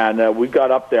 and we got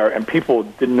up there, and people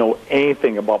didn't know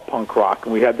anything about punk rock.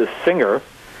 And we had this singer,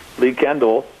 Lee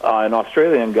Kendall, an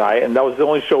Australian guy, and that was the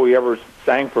only show he ever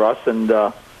sang for us. And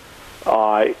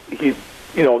he,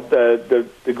 the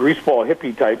greaseball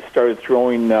hippie types started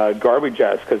throwing garbage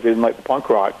at us because they didn't like the punk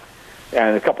rock.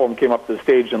 And a couple of them came up to the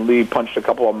stage, and Lee punched a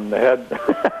couple of them in the head.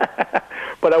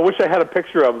 But I wish I had a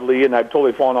picture of Lee, and I've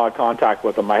totally fallen out of contact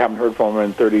with him. I haven't heard from him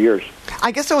in 30 years.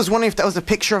 I guess I was wondering if that was a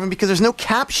picture of him, because there's no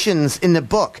captions in the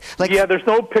book. Yeah, there's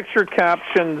no picture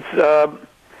captions.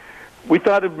 We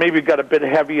thought it maybe got a bit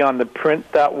heavy on the print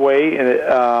that way,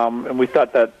 and we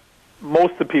thought that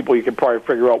most of the people you could probably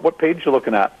figure out what page you're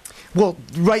looking at. Well,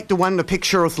 right, the one, the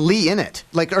picture with Lee in it,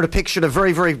 or the picture at the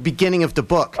very, very beginning of the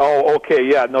book. Oh, okay,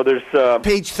 yeah, no, there's...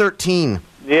 page 13.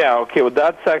 Yeah, okay, well,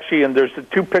 that's actually, and there's the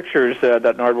 2 pictures that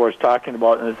Nardwuar is talking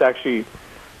about, and it's actually,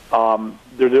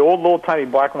 they're the old little tiny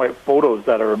black and white photos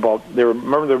that are about, they're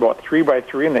about 3 by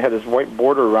 3, and they had this white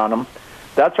border around them.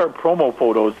 That's our promo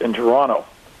photos in Toronto.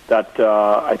 That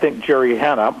I think Jerry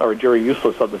Hanna, or Jerry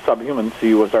Useless of the Subhumans,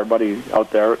 he was our buddy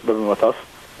out there living with us,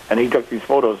 and he took these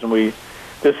photos, and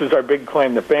this is our big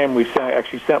claim to fame. We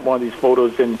actually sent one of these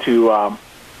photos into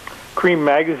Cream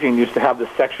magazine used to have this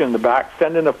section in the back,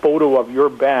 send in a photo of your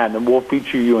band and we'll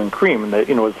feature you in Cream. And,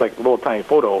 it's like a little tiny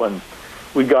photo. And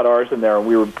we got ours in there and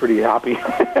we were pretty happy.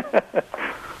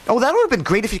 Oh, that would have been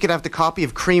great if you could have the copy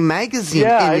of Cream magazine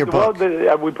in your book.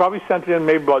 Well, we probably sent it in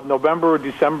maybe about November or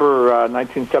December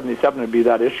 1977 would be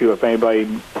that issue if anybody,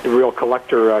 the real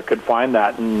collector, could find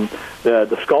that. And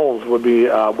the Skulls would be,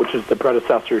 which is the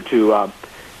predecessor to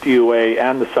DOA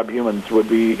and the Subhumans, would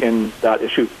be in that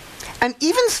issue. And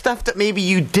even stuff that maybe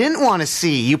you didn't want to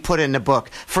see, you put in the book.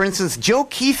 For instance, Joe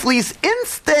Keithley's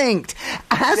Instinct.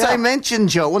 As I mentioned,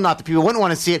 Joe, well, not that people wouldn't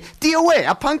want to see it, DOA,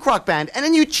 a punk rock band. And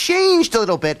then you changed a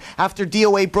little bit after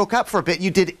DOA broke up for a bit. You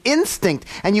did Instinct,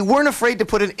 and you weren't afraid to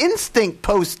put an Instinct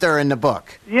poster in the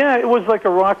book. Yeah, it was like a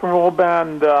rock and roll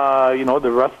band.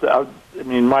 The rest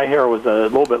my hair was a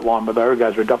little bit long, but the other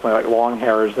guys were definitely like long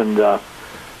hairs. And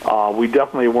we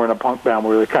definitely weren't a punk band.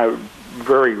 We were kind of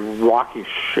very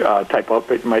rockish type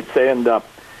outfit, you might say. And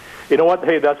you know what?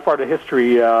 Hey, that's part of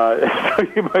history. So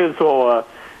you might as well,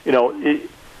 you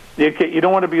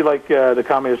don't want to be like the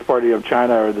Communist Party of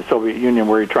China or the Soviet Union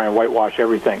where you try and whitewash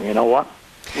everything. You know what?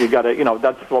 You got to,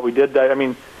 that's what we did.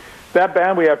 That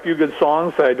band, we have a few good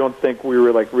songs. I don't think we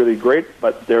were like really great,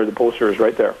 but there, the poster is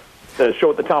right there. The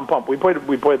show at the Town Pump. We played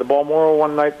the Balmoral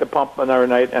one night, the Pump another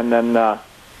night, and then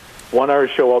 1 hour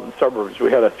show out in the suburbs. We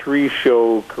had a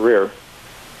 3-show career.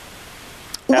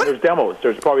 And there's demos.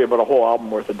 There's probably about a whole album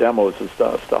worth of demos and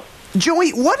stuff.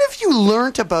 Joey, what have you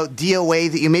learned about DOA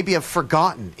that you maybe have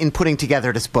forgotten in putting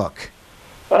together this book?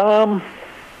 Well,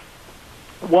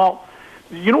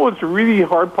 what's the really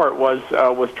hard part was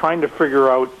trying to figure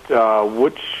out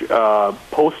which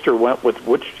poster went with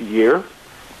which year.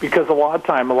 Because a lot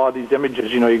of these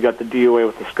images, you got the DOA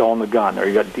with the skull and the gun, or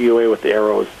you got DOA with the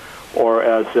arrows, or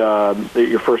as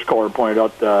your first caller pointed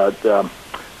out,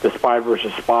 the Spy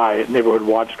versus Spy, Neighborhood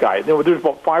Watch Guy. There's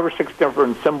about 5 or 6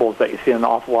 different symbols that you see in an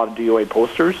awful lot of DOA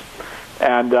posters,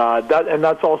 and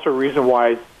that's also a reason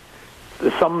why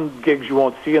some gigs you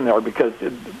won't see in there because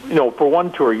for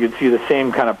one tour you'd see the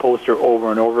same kind of poster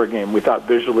over and over again. We thought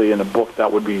visually in a book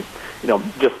that would be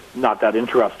just not that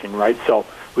interesting, right? So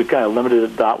we kind of limited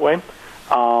it that way.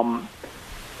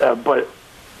 But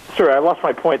sorry, I lost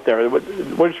my point there.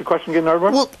 What is your question again,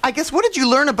 Nardwuar? Well, I guess what did you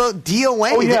learn about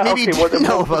DOA that maybe you didn't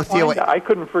know about DOA? I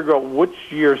couldn't figure out which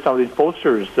year some of these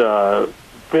posters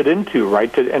fit into,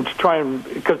 right?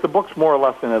 Because the book's more or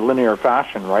less in a linear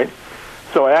fashion, right?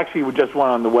 So I actually just went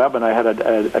on the web and I had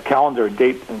a calendar,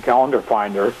 date and calendar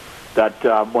finder that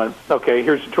went, okay,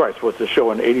 here's the choice. Was the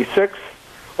show in 86?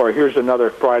 Or here's another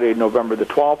Friday, November the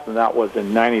 12th, and that was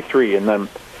in 93. And then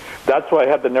that's why I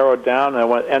had to narrow it down. And I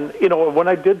went, when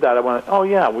I did that, I went, oh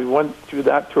yeah, we went through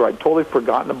that tour. I'd totally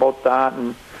forgotten about that,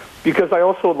 and because I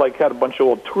also had a bunch of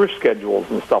old tour schedules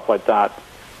and stuff like that,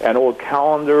 and old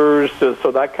calendars. So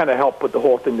that kind of helped put the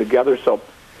whole thing together. So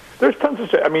there's tons of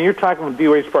stuff. You're talking when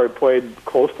DOA's probably played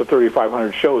close to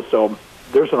 3,500 shows. So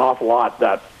there's an awful lot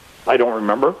that I don't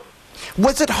remember.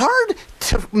 Was it hard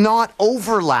to not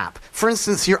overlap? For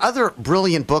instance, your other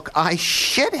brilliant book, I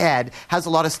Shithead, has a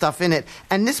lot of stuff in it,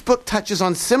 and this book touches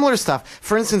on similar stuff.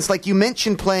 For instance, like you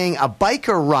mentioned playing a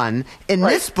biker run in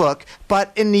this book,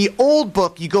 but in the old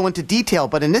book you go into detail,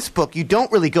 but in this book you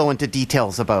don't really go into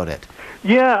details about it.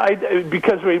 Yeah,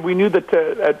 because we knew that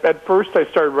at first I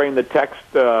started writing the text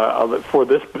for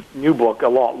this new book a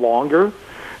lot longer.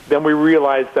 Then we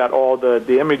realized that all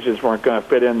the images weren't going to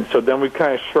fit in, so then we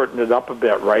kind of shortened it up a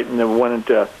bit, right? And then went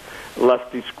into less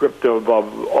descriptive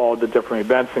of all the different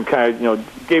events and kind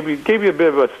of, gave you a bit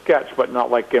of a sketch, but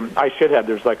not like I Shithead.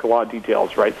 There's like a lot of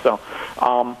details, right? So,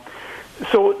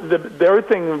 so the other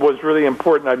thing was really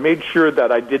important. I made sure that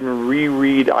I didn't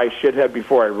reread I Shithead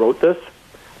before I wrote this.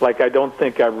 Like, I don't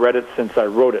think I've read it since I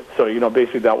wrote it. So,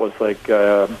 basically that was like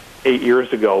 8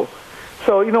 years ago.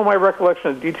 So, my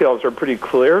recollection of details are pretty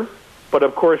clear. But,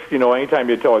 of course, anytime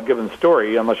you tell a given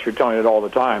story, unless you're telling it all the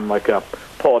time, like a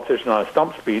politician on a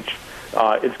stump speech,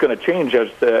 it's going to change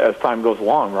as time goes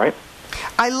along, right?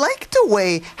 I like the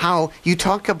way how you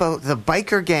talk about the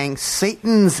biker gang,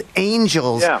 Satan's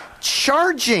Angels,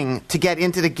 charging to get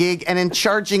into the gig and then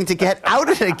charging to get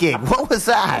out of the gig. What was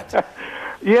that?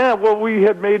 Yeah, well, we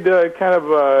had made kind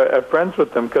of friends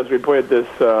with them because we played this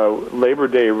Labor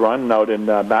Day run out in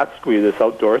Matsqui, this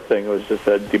outdoor thing. It was just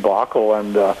a debacle,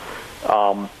 and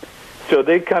so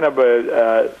they kind of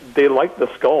they liked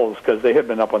the Skulls because they had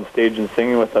been up on stage and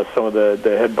singing with us, some of the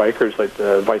head bikers, like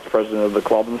the vice president of the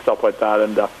club and stuff like that,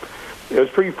 and it was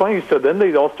pretty funny. So then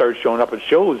they all started showing up at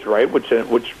shows, right, which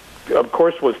of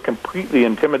course was completely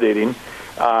intimidating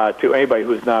to anybody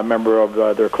who's not a member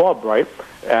of their club, right,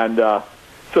 and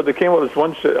So they came up with this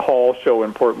one hall show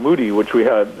in Port Moody, which we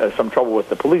had some trouble with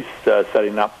the police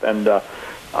setting up, and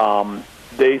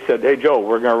they said, "Hey Joe,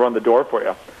 we're going to run the door for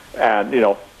you." And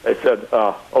I said,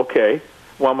 "Okay."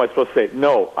 What am I supposed to say?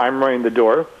 No, I'm running the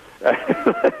door. And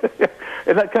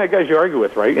that kind of guys you argue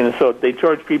with, right? And so they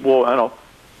charge people, I don't know,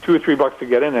 $2 or $3 to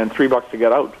get in and $3 to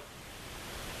get out.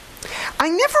 I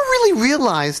never really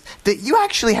realized that you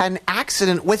actually had an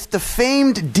accident with the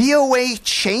famed DOA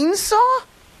chainsaw?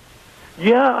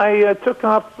 Yeah, I took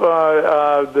off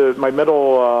my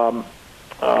middle,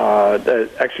 the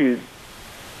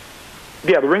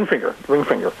ring finger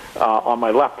on my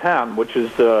left hand, which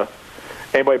is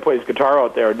anybody who plays guitar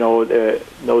out there knows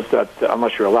that,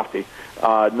 unless you're a lefty,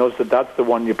 knows that that's the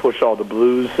one you push all the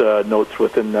blues notes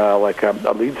within like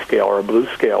a lead scale or a blues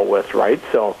scale with, right?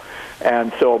 So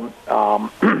at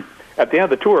the end of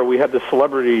the tour, we had the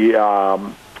celebrity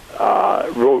road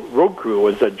crew.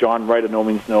 It was John Wright of No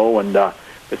Means No and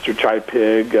Mr. Chai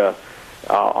Pig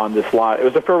on this lot. It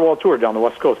was a farewell tour down the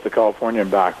west coast to California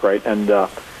and back, right? And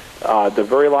the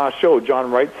very last show,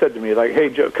 John Wright said to me, like, "Hey,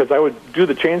 Joe," because I would do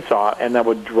the chainsaw and I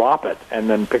would drop it and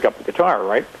then pick up the guitar,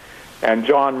 right? And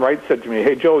John Wright said to me,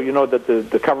 "Hey, Joe, you know that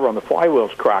the cover on the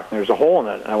flywheel's cracked and there's a hole in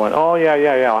it." And I went, "Oh, yeah,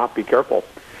 I'll have to be careful."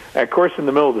 And of course, in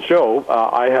the middle of the show,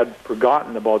 I had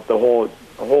forgotten about the hole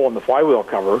in the flywheel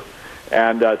cover.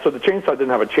 And so the chainsaw didn't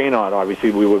have a chain on it.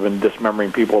 Obviously, we would have been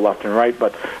dismembering people left and right.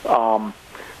 But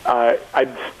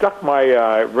I'd stuck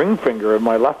my ring finger in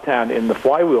my left hand in the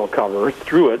flywheel cover,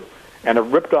 threw it, and it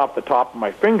ripped off the top of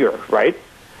my finger, right?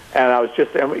 And I was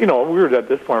just, we were at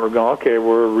this point, we're going, okay,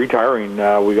 we're retiring.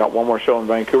 We got one more show in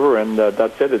Vancouver, and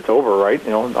that's it. It's over, right?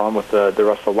 On with the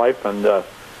rest of life. And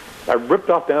I ripped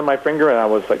off the end of my finger, and I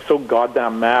was like so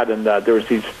goddamn mad. And there was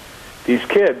these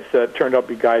kids that turned out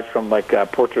to be guys from like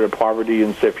Portrait of Poverty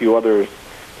and a few other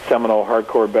seminal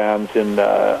hardcore bands in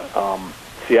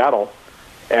Seattle.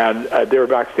 And they were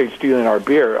backstage stealing our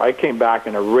beer. I came back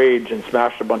in a rage and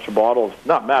smashed a bunch of bottles.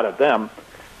 Not mad at them,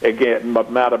 again,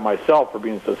 but mad at myself for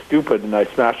being so stupid. And I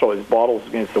smashed all these bottles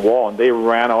against the wall, and they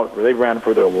ran out. They ran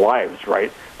for their lives,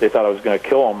 right? They thought I was going to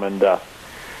kill them, and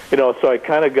so I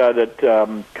kind of got it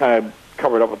kind of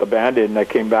covered up with a Band-Aid, and I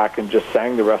came back and just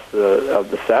sang the rest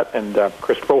of the set. And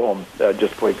Chris Proholm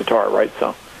just played guitar, right?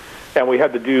 So, and we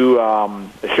had to do a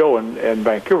show in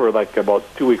Vancouver like about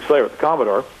 2 weeks later at the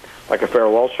Commodore, like a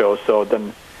farewell show. So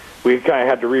then we kind of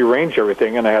had to rearrange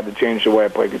everything, and I had to change the way I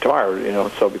played guitar,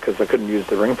 so because I couldn't use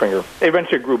the ring finger.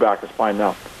 Eventually it grew back. It's fine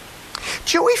now.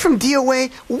 Joey from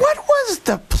DOA, what was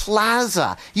the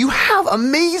Plaza? You have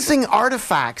amazing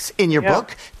artifacts in your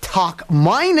book. Talk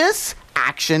minus,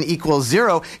 action equals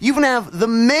 0. You even have the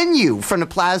menu from the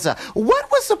Plaza. What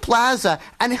was the Plaza,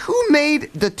 and who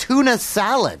made the tuna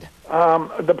salad?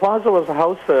 The Plaza was a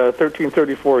house,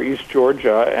 1334 East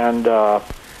Georgia, and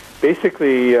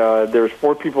basically, there's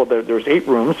 4 people. There's 8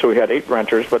 rooms, so we had 8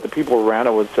 renters. But the people who ran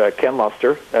it was Ken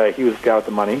Luster. He was the guy with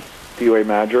the money, DOA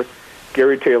manager.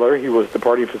 Gary Taylor, he was the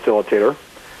party facilitator.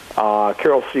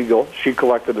 Carol Siegel, she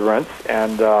collected the rents.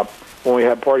 And when we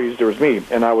had parties, there was me,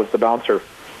 and I was the bouncer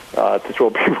to throw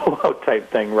people out type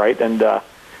thing, right? And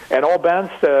all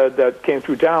bands that came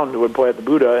through town would play at the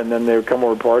Buddha, and then they would come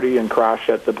over party and crash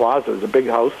at the Plaza. It was a big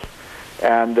house.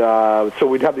 And so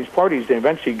we'd have these parties, and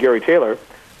eventually Gary Taylor,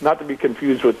 not to be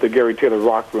confused with the Gary Taylor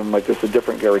Rock Room, like this is a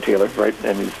different Gary Taylor, right?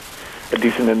 And he's a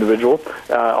decent individual,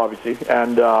 obviously.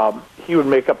 And he would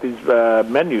make up these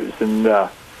menus, and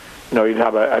you'd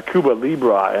have a Cuba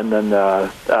Libre, and then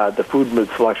the food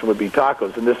selection would be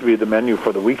tacos, and this would be the menu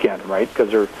for the weekend, right?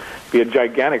 Because there'd be a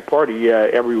gigantic party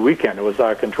every weekend. It was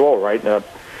out of control, right? And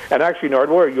actually,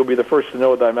 Nardwuar, you'll be the first to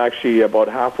know that I'm actually about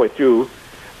halfway through.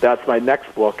 That's my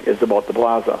next book, is about the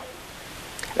Plaza.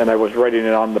 And I was writing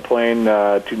it on the plane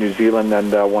to New Zealand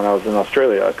and when I was in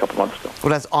Australia a couple months ago.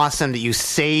 Well, that's awesome that you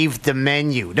saved the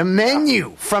menu. The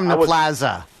menu from the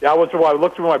Plaza. Yeah, I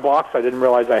looked through my box. I didn't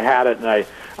realize I had it, and I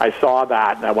saw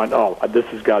that, and I went, oh, this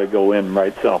has got to go in,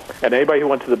 right? So, and anybody who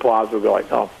went to the Plaza would go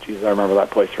like, oh, geez, I remember that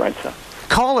place, right? So.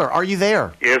 Caller, are you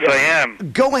there? Yes, I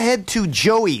am. Go ahead to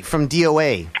Joey from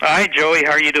DOA. Hi, Joey.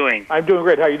 How are you doing? I'm doing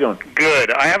great. How are you doing?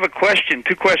 Good. I have a question,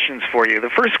 2 questions for you. The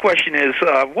first question is,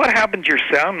 what happened to your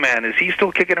sound man? Is he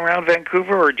still kicking around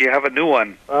Vancouver, or do you have a new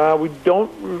one? We don't.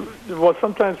 Well,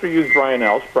 sometimes we use Brian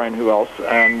Who Else?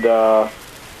 And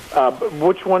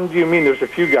which one do you mean? There's a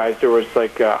few guys. There was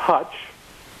like Hutch.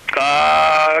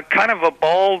 Kind of a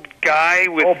bald guy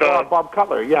with... Bob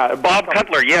Cutler, yeah. Bob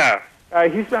Cutler, yeah.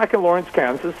 He's back in Lawrence,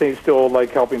 Kansas. He's still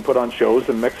like helping put on shows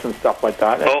and mix and stuff like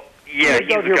that. Oh, yeah, he's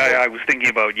the guy I was thinking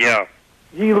about. Yeah.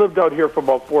 He lived out here for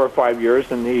about 4 or 5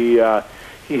 years, and he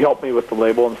he helped me with the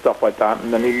label and stuff like that,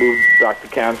 and then he moved back to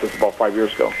Kansas about 5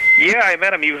 years ago. Yeah, I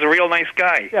met him. He was a real nice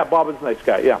guy. Yeah, Bob is a nice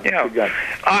guy. Yeah, good guy.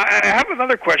 I have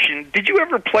another question. Did you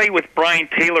ever play with Brian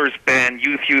Taylor's band,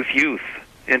 Youth, Youth, Youth,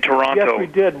 in Toronto? Yes, we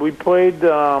did. We played.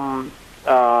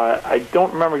 I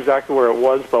don't remember exactly where it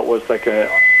was, but it was like a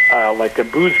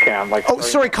booze can.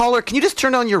 Sorry, caller. Can you just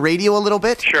turn on your radio a little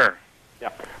bit? Sure. Yeah,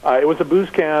 it was a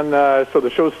booze can. So the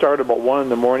show started about 1 in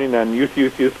the morning, and Youth,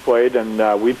 Youth, Youth played,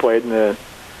 and we played, and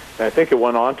I think it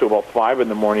went on to about 5 in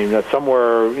the morning.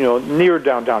 Somewhere, near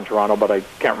downtown Toronto, but I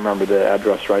can't remember the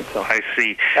address, right? So I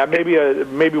see.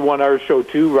 Maybe 1 hour show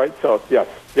too, right? So yes,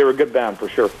 they were a good band for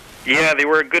sure. Yeah, they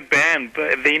were a good band,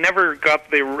 but they never got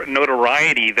the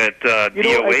notoriety that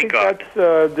DOA I think got.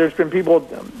 There's been people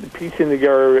piecing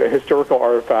together historical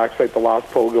artifacts like the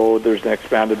Lost Pogo. There's an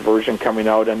expanded version coming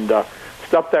out, and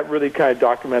stuff that really kind of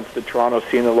documents the Toronto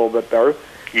scene a little bit better.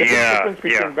 The difference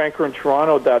between Vancouver and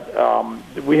Toronto that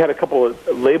we had a couple of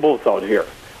labels out here,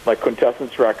 like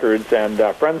Quintessence Records and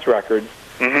Friends Records,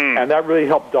 and that really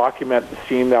helped document the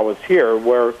scene that was here,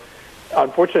 where,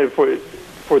 unfortunately,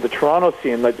 for the Toronto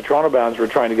scene, like the Toronto bands were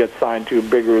trying to get signed to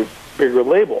bigger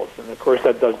labels, and of course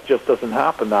that just doesn't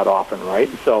happen that often, right?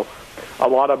 So a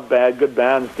lot of good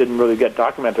bands didn't really get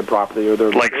documented properly, or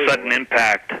they're like Sudden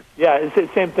Impact. Yeah, it's the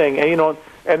same thing, and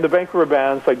and the Vancouver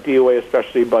bands like DOA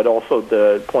especially, but also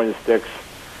the Pointed Sticks,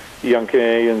 the Young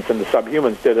Canadians, and the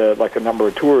Subhumans did a number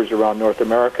of tours around North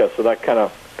America, so that kind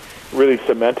of really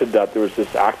cemented that there was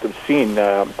this active scene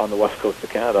on the west coast of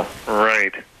Canada.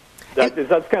 Right.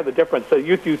 That's kind of the difference. So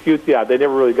Youth, yeah, they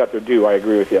never really got their due. I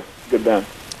agree with you. Good band.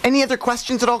 Any other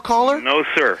questions at all, caller? No,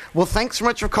 sir. Well, thanks so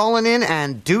much for calling in,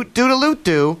 and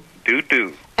doot-doot-a-loot-doo.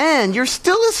 Doot-doo. And you're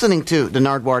still listening to the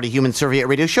Nardwuar, the Human Serviette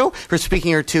Radio Show. We're speaking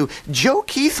here to Joe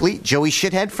Keithley, Joey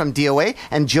Shithead from DOA.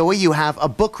 And Joey, you have a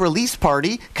book release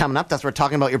party coming up. That's what we're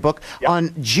talking about, your book,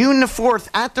 on June the 4th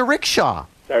at the Rickshaw.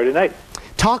 Saturday night.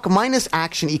 Talk minus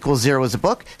action equals 0 is a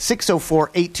book.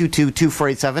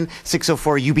 604-822-2487.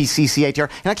 604-UBC-CITR.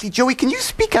 And actually, Joey, can you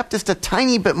speak up just a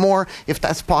tiny bit more, if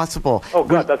that's possible? Oh,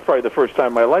 God, that's probably the first time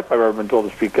in my life I've ever been told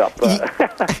to speak up. Okay,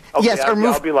 yes,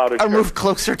 I'll be louder. Or move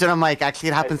closer to the mic. Actually,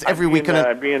 it happens every week.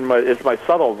 It's my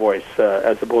subtle voice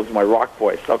as opposed to my rock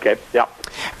voice. Okay, yeah.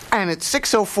 And it's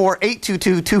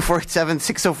 604-822-2487.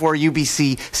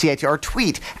 604-UBC-CITR.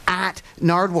 Tweet at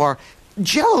Nardwuar.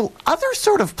 Jello, other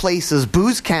sort of places,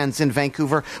 booze cans in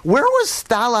Vancouver, where was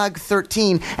Stalag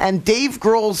 13? And Dave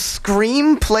Grohl's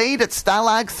Scream played at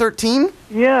Stalag 13?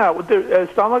 Yeah,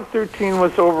 Stalag 13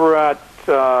 was over at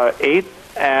 8th,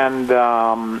 and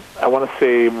I want to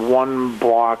say 1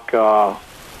 block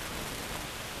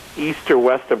east or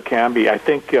west of Cambie. I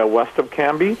think west of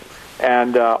Cambie.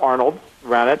 And Arnold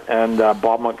ran it, and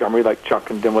Bob Montgomery, like Chuck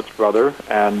and Dimwit's brother,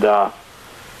 and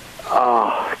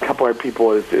a couple other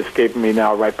people is escaping me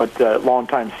now, right? But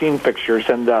long-time scene fixtures,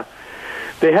 and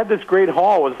they had this great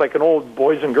hall. It was like an old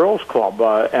boys and girls club,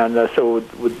 and so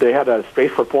they had a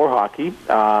space for floor hockey.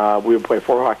 We would play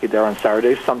floor hockey there on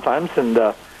Saturdays sometimes, and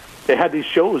they had these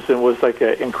shows, and it was like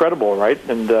incredible, right?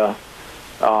 And it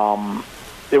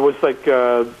was like,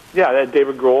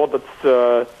 David Grohl.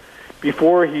 That's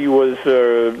before he was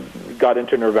got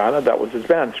into Nirvana. That was his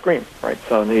band, Scream, right?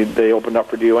 So they opened up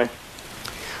for DOA.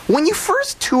 When you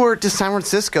first toured to San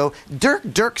Francisco, Dirk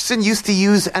Dirksen used to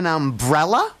use an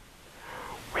umbrella?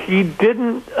 He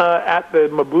didn't at the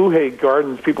Mabuhay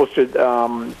Gardens. People should...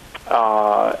 the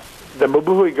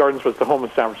Mabuhay Gardens was the home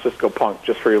of San Francisco punk,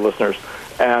 just for your listeners.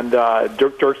 And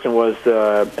Dirk Dirksen was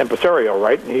impresario,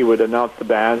 right? And he would announce the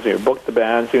bands, he would book the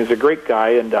bands. He was a great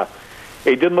guy, and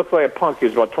he didn't look like a punk. He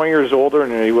was about 20 years older,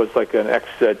 and he was like an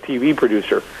ex-TV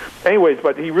producer. Anyways,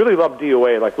 but he really loved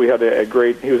DOA. Like, we had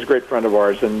he was a great friend of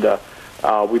ours, and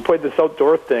we played this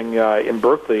outdoor thing in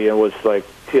Berkeley. It was like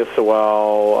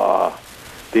TSOL,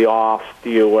 The Offs,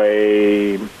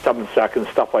 DOA, 7 Seconds,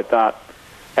 stuff like that.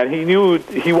 And he knew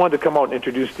he wanted to come out and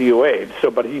introduce DOA.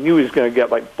 But he knew he was going to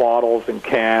get like bottles and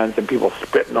cans and people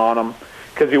spitting on him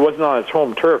because he wasn't on his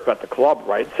home turf at the club,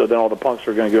 right? So then all the punks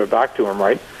were going to give it back to him,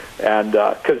 right? And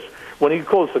because when he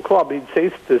closed the club, he'd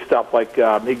say this stuff like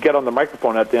he'd get on the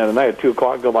microphone at the end of the night at 2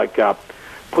 o'clock and go like,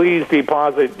 please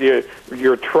deposit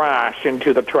your trash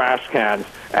into the trash cans,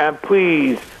 and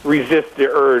please resist the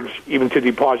urge even to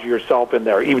deposit yourself in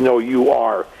there, even though you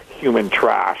are human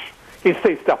trash. He'd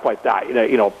say stuff like that,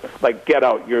 like, get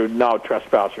out, you're now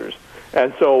trespassers.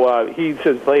 And so he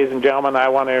says, ladies and gentlemen, I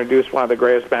want to introduce one of the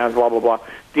greatest bands, blah, blah, blah,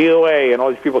 DOA, and all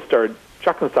these people started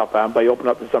chucking stuff at him, but he opened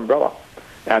up this umbrella.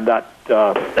 And that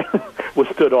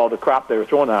withstood all the crap they were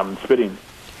throwing at him and spitting.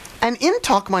 And in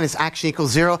Talk Minus Action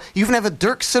Equals Zero, you even have a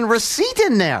Dirksen receipt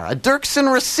in there. A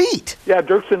Dirksen receipt. Yeah,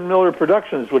 Dirksen Miller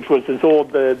Productions, which was his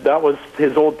old that was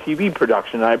his old TV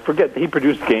production. I forget, he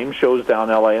produced game shows down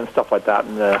LA and stuff like that,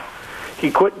 and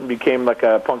he quit and became like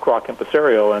a punk rock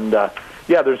impresario. And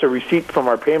yeah, there's a receipt from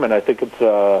our payment. I think it's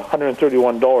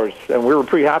 $131, and we were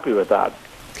pretty happy with that.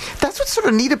 That's what's sort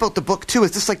of neat about the book, too,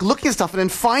 is just like looking at stuff and then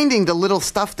finding the little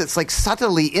stuff that's like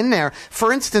subtly in there.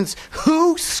 For instance,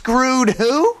 who screwed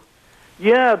who?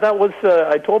 Yeah, that was,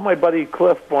 I told my buddy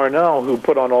Cliff Barnell, who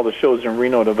put on all the shows in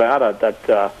Reno, Nevada,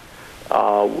 that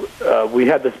we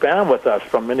had this band with us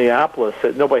from Minneapolis.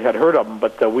 Nobody had heard of them,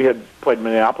 but we had played in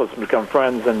Minneapolis and become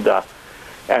friends.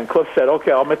 And Cliff said,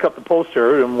 okay, I'll make up the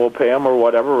poster and we'll pay them or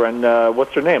whatever. And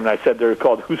what's their name? And I said, they're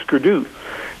called Husker Du.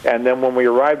 And then when we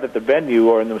arrived at the venue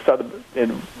or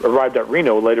arrived at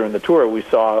Reno later in the tour, we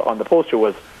saw on the poster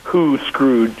was Who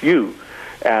Screwed You?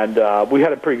 And we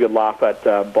had a pretty good laugh at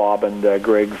Bob and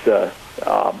Greg's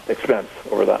expense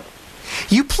over that.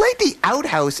 You played the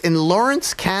Outhouse in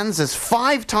Lawrence, Kansas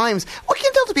 5 times. What can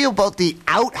you tell the people about the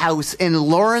Outhouse in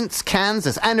Lawrence,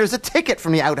 Kansas? And there's a ticket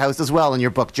from the Outhouse as well in your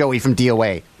book, Joey, from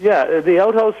DOA. Yeah, the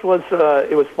Outhouse was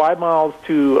it was 5 miles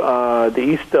to the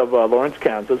east of Lawrence,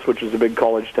 Kansas, which is a big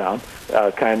college town,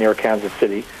 kind of near Kansas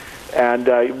City. And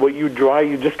what you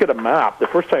just get a map. The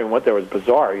first time you went there was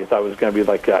bizarre. You thought it was going to be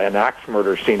like an axe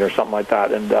murder scene or something like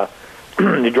that. And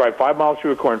you drive 5 miles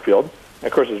through a cornfield. And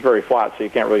of course, it's very flat, so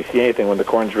you can't really see anything when the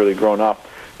corn's really grown up.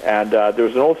 And there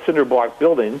was an old cinder block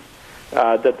building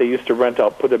that they used to rent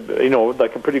out, put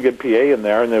like a pretty good PA in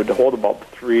there, and they would hold about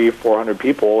 300-400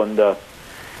 people. And there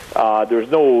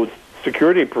was no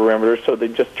security perimeter, so they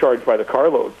just charged by the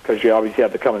carload because you obviously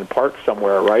had to come and park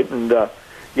somewhere, right? And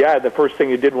yeah, the first thing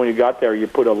you did when you got there, you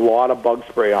put a lot of bug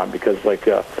spray on because like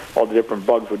all the different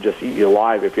bugs would just eat you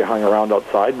alive if you hung around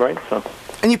outside, right? So.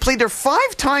 And you played there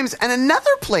 5 times, and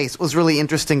another place was really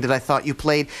interesting that I thought you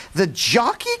played. The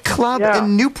Jockey Club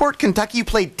in Newport, Kentucky. You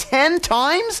played 10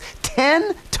 times?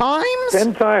 10 times?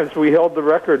 10 times. We held the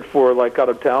record for, like,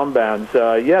 out-of-town bands.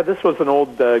 Yeah, this was an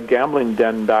old gambling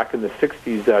den back in the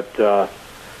 60s that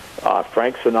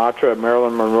Frank Sinatra and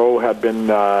Marilyn Monroe had been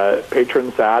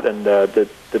patrons at, and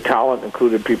the talent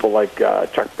included people like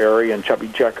Chuck Berry and Chubby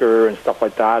Checker and stuff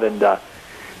like that, and 6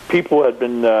 people had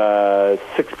been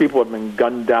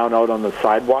gunned down out on the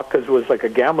sidewalk because it was like a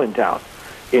gambling town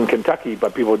in Kentucky,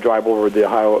 but people would drive over the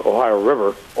Ohio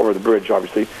River, over the bridge,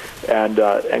 obviously, and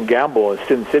gamble in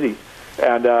Sin City.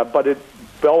 And but it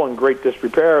fell in great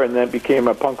disrepair and then became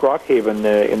a punk rock haven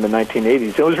in the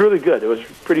 1980s. It was really good. It was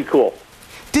pretty cool.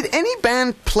 Did any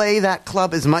band play that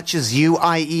club as much as you,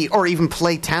 i.e., or even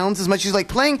play towns as much as you? Like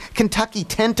playing Kentucky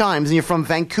 10 times and you're from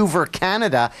Vancouver,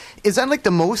 Canada, is that like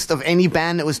the most of any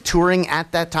band that was touring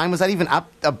at that time? Was that even up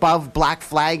above Black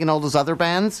Flag and all those other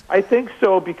bands? I think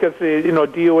so because,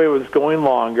 DOA was going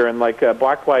longer and like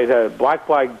Black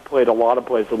Flag played a lot of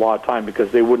places a lot of time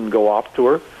because they wouldn't go off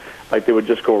tour. Like they would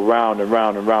just go round and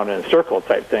round and round in a circle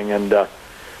type thing. And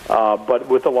but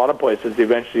with a lot of places,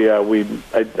 eventually I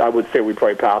would say we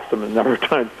probably passed them a number of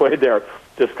times played there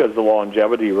just because of the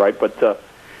longevity, right? But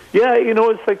yeah,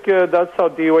 it's like that's how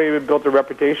DOA built a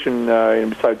reputation.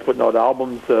 Besides putting out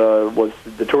albums, was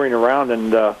the touring around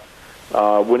and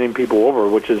winning people over,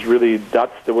 which is really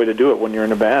that's the way to do it when you're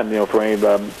in a band. For any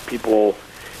people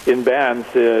in bands,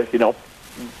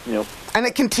 And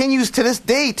it continues to this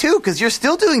day too, because you're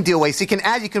still doing DOA, so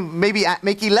you can maybe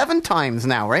make 11 times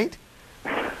now, right?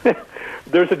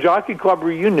 There's a Jockey Club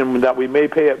reunion that we may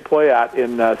play at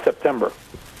in September.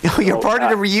 Oh, you're part of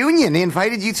the reunion. They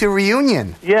invited you to a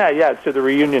reunion. Yeah, to the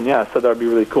reunion, yeah, so that would be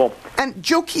really cool. And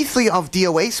Joe Keithley of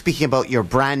DOA, speaking about your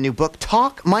brand new book,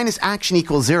 Talk Minus Action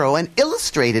Equals Zero, an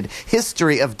illustrated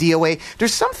history of DOA.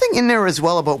 There's something in there as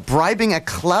well about bribing a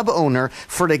club owner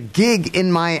for the gig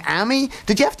in Miami.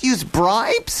 Did you have to use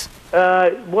bribes?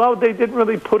 Well, they didn't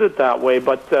really put it that way,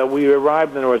 but we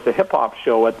arrived and there was a hip-hop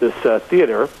show at this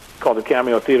theater called the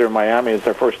Cameo Theater in Miami. It's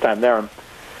our first time there.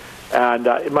 And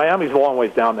Miami's a long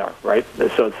ways down there, right?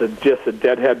 So it's just a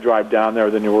deadhead drive down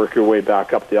there, then you work your way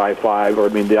back up the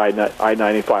I-5, the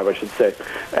I-95, I should say.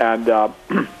 And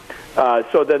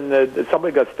so then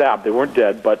somebody got stabbed. They weren't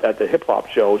dead, but at the hip-hop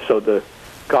show, so the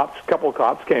couple of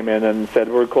cops came in and said,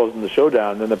 we're closing the show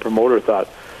down. And then the promoter thought,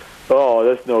 oh,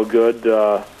 that's no good.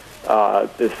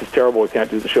 This is terrible. We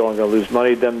can't do the show. I'm going to lose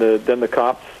money. Then the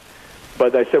cops.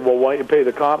 But I said, well, why don't you pay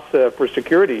the cops for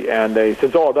security? And they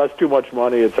said, oh, that's too much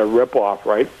money. It's a ripoff,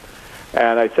 right?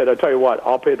 And I said, I'll tell you what,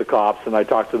 I'll pay the cops. And I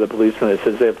talked to the policeman. I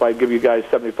said, if I give you guys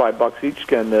 $75 each,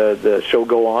 can the show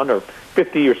go on? Or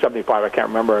 50 or 75, I can't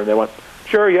remember. And they went,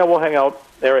 sure, yeah, we'll hang out.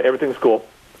 Everything's cool.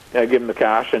 And I gave them the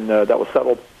cash, and that was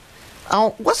settled.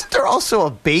 Wasn't there also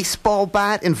a baseball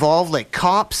bat involved, like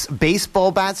cops,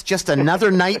 baseball bats, just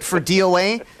another night for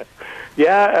DOA?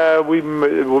 Yeah, we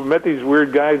met these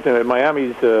weird guys in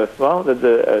Miami's.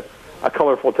 A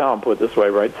colorful town, put it this way,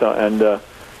 right? So, and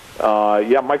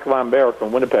Mike Lambert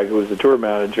from Winnipeg, who was the tour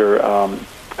manager.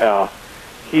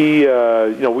 He,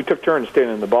 we took turns staying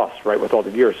in the bus, right, with all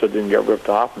the gear, so it didn't get ripped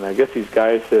off. And I guess these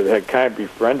guys that had kind of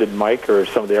befriended Mike, or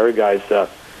some of the other guys,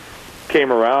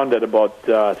 came around at about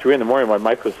 3 in the morning when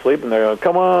Mike was sleeping. They're going,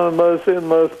 "Come on, let us in,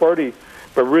 let us party."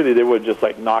 But really, they would just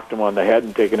like knocked him on the head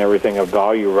and taken everything of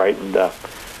value, right? And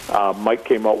Mike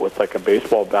came out with like a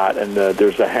baseball bat, and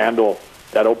there's a handle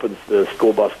that opens the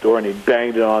school bus door, and he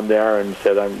banged it on there and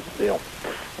said,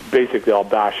 basically I'll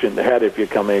bash you in the head if you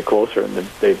come any closer. And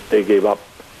they gave up.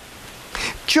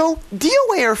 Joe,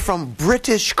 DOA are from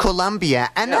British Columbia,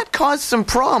 and that caused some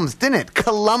problems, didn't it?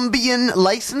 Colombian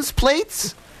license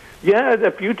plates? Yeah,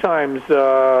 a few times.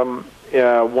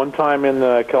 One time in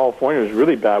California, it was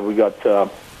really bad. We got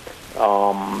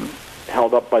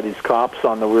held up by these cops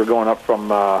we were going up from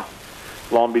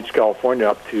Long Beach, California,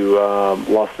 up to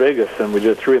Las Vegas, and we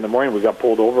did 3 in the morning. We got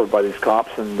pulled over by these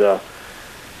cops, and the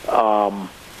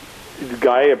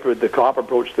cop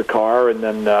approached the car, and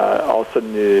then all of a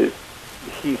sudden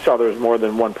he saw there was more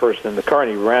than one person in the car, and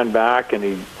he ran back and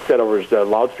he said over his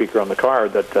loudspeaker on the car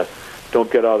that don't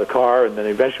get out of the car. And then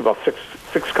eventually about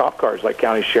six cop cars, like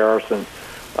county sheriffs and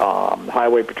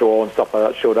highway patrol and stuff like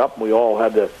that, showed up, and we all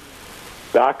had to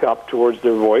back up towards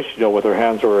their voice, with our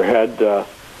hands over our head,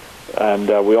 and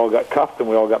we all got cuffed, and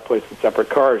we all got placed in separate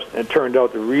cars. And it turned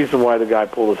out the reason why the guy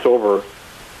pulled us over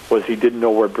was he didn't know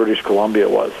where British Columbia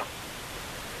was.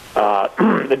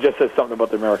 It just says something about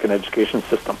the American education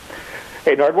system.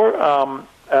 Hey, Nardwuar,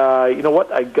 you know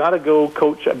what? I got to go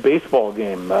coach a baseball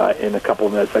game in a couple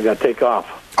of minutes. I got to take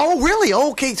off. Oh, really?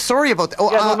 Oh, okay, sorry about that. Oh,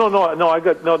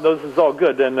 No, this is all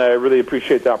good, and I really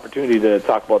appreciate the opportunity to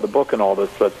talk about the book and all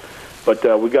this. But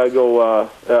we got to go.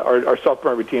 Our South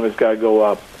Burnaby team has got to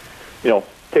go.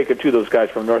 Take it to those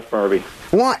guys from North Burnaby.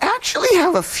 Well, I actually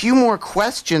have a few more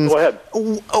questions. Go ahead.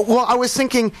 Well, I was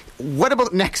thinking, what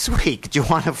about next week? Do you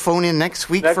want to phone in next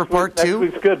week for part 2?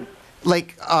 Next week's good.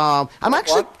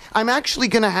 I'm actually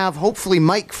going to have hopefully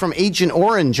Mike from Agent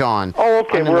Orange on. Oh,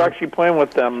 okay. We're actually playing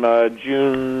with them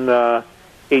June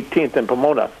 18th in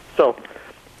Pomona. So,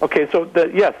 okay. So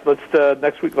yes, let's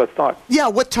next week. Let's talk. Yeah.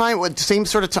 What time? Same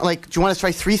sort of time? Like, do you want to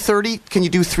try 3:30? Can you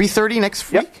do 3:30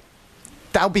 next week? Yep.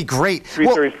 That would be great.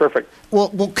 3:30 is perfect.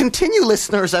 Well, we'll continue,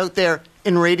 listeners out there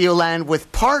in Radioland, with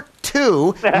part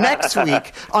 2 next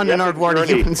week on the Nardwuar the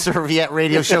Human Serviette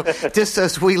radio show. Just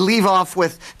as we leave off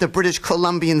with the British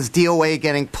Columbians DOA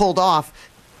getting pulled off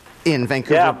in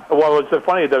Vancouver. Yeah, well, it's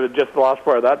funny, just the last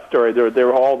part of that story, they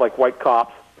were all like white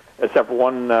cops, except for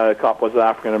one cop was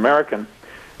African-American.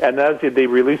 And as they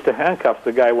released the handcuffs,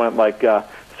 the guy went like, what's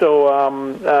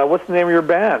the name of your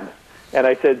band? And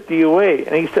I said, DOA.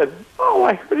 And he said, oh,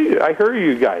 I heard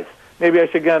you guys. Maybe I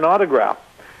should get an autograph.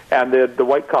 And the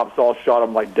white cops all shot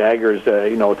him like daggers,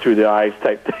 through the eyes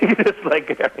type thing. It's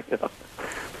like,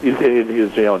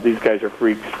 these guys are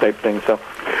freaks type thing. So,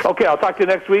 okay, I'll talk to you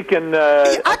next week in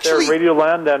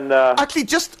Radioland. And actually,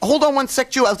 just hold on one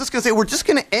sec, Joe. I was just going to say, we're just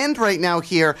going to end right now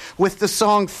here with the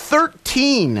song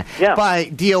 13 by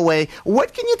DOA.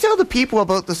 What can you tell the people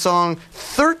about the song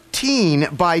 13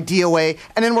 by DOA?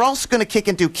 And then we're also going to kick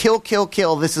into Kill, Kill,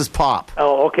 Kill, This Is Pop.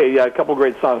 Oh, okay, yeah, a couple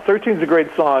great songs. 13 is a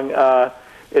great song.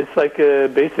 It's like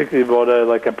basically about a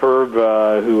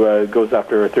perv who goes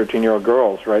after 13-year-old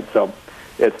girls, right? So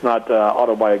it's not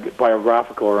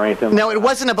autobiographical or anything. No, it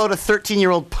wasn't about a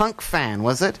 13-year-old punk fan,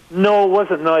 was it? No, it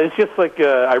wasn't. No, it's just like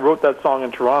I wrote that song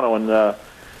in Toronto in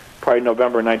probably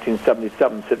November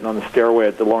 1977, sitting on the stairway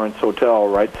at the Lawrence Hotel,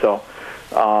 right? So,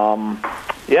 it's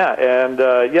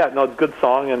a good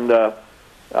song. And the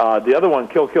other one,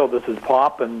 Kill, Kill, This Is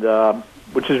Pop, and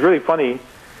which is really funny.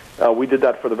 We did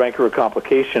that for the Vancouver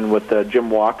Complication with Jim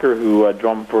Walker, who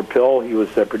drummed for Pill. He was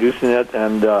producing it,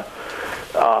 and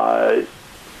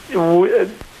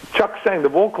Chuck sang the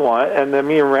vocal on it, and then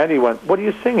me and Randy went, what are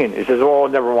you singing? He says, oh,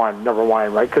 never mind,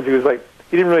 right? Because he was like,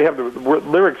 he didn't really have the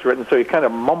lyrics written, so he kind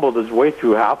of mumbled his way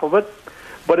through half of it.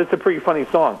 But it's a pretty funny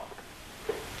song.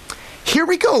 Here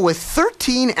we go with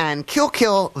 13 and Kill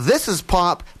Kill, This Is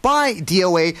Pop by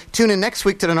DOA. Tune in next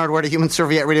week to the Nardwuar the Human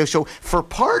Serviette radio show for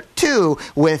part 2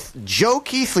 with Joe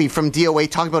Keithley from DOA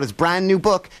talking about his brand new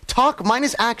book, Talk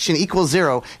Minus Action Equals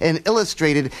Zero, an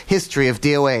illustrated history of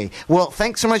DOA. Well,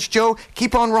 thanks so much, Joe.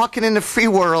 Keep on rocking in the free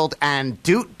world, and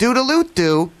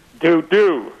doot-doot-a-loot-doo.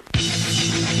 Do-do.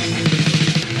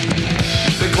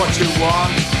 Think what you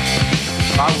want,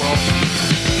 I will.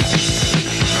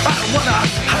 I wanna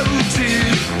hold you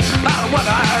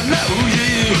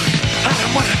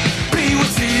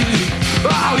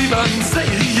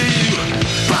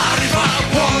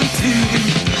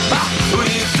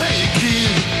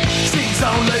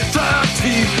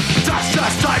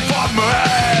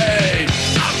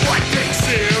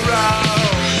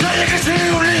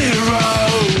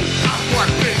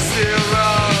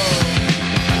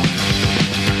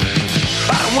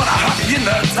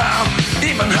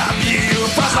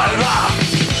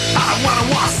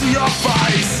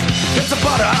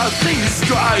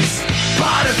Christ.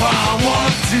 But if I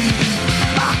want to,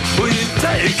 will you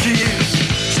take it?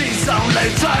 She's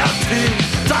only 13,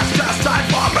 that's just time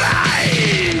for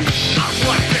me. I'm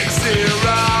one big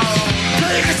zero,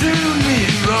 take it to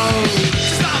Nero.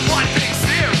 She's not one big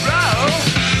zero.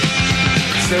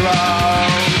 Zero.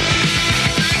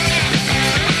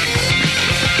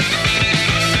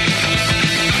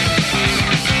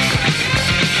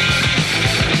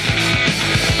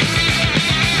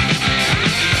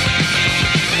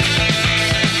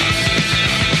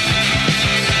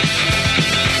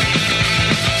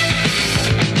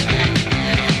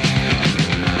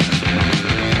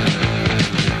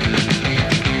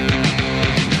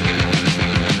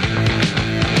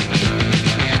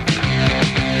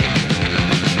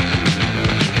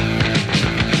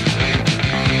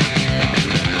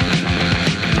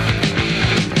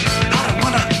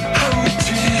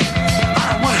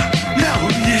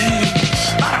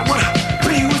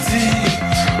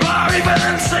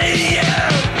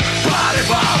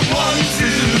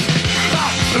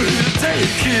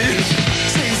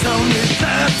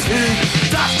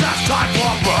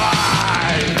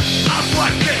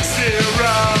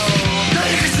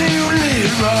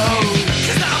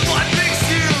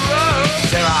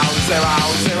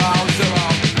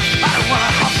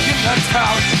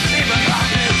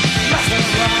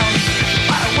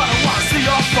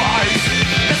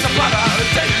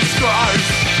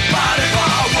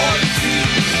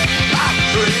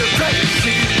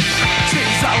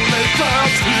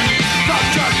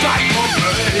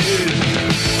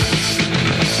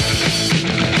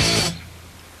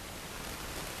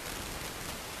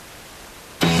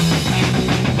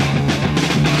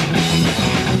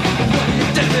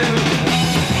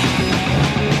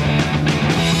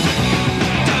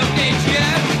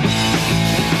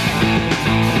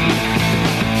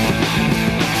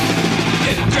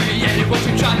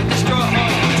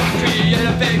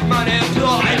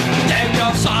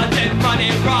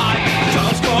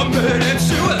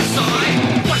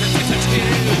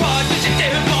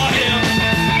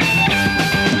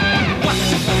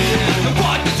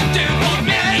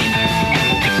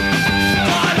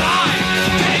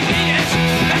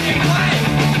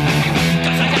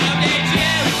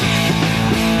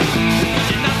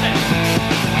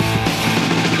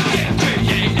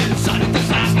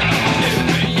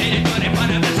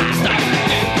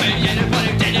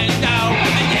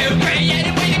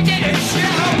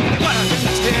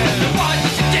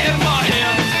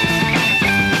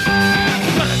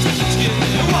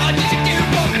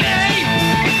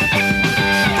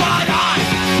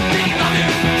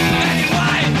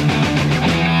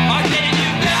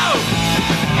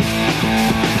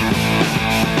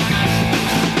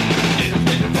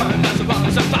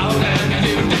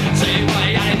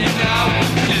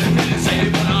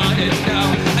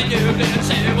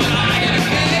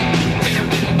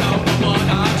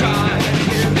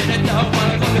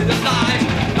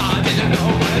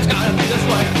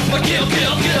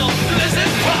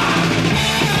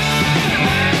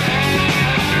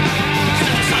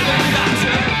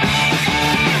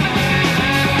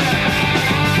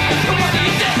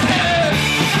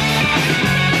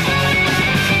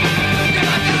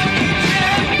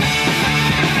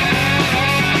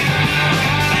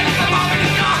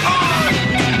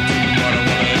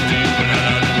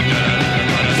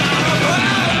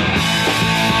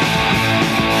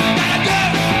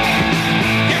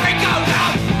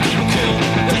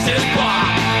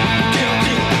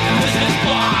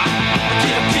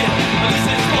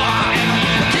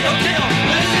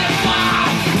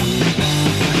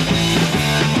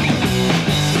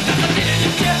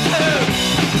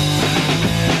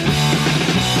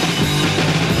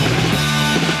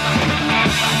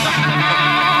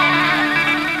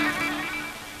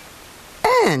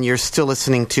 You're still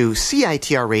listening to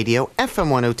CITR Radio, FM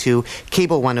 102,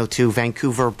 Cable 102,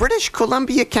 Vancouver, British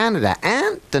Columbia, Canada,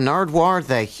 and the Nardwuar,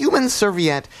 the Human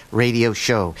Serviette radio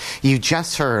show. You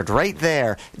just heard right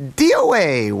there,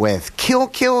 DOA with Kill,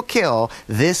 Kill, Kill,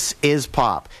 This Is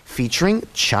Pop, featuring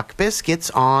Chuck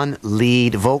Biscuits on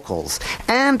lead vocals.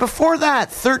 And before that,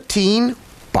 13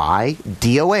 by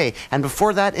DOA. And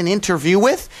before that, an interview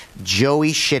with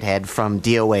Joey Shithead from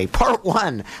DOA. Part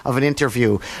 1 of an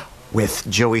interview with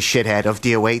Joey Shithead of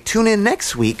DOA. Tune in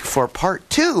next week for part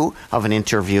 2 of an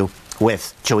interview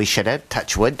with Joey Shithead.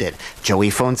 Touch wood, did Joey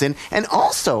phones in. And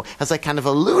also, as I kind of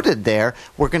alluded there,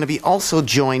 we're going to be also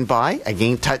joined by,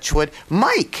 again, touch wood,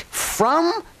 Mike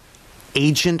from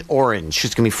Agent Orange,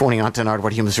 who's going to be phoning on to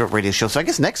Nardwuar Human Service Radio Show. So I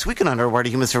guess next week on Nardwuar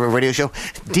Human Service Radio Show,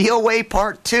 DOA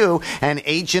Part 2 and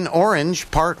Agent Orange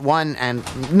Part 1.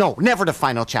 And no, never the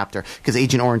final chapter, because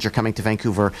Agent Orange are coming to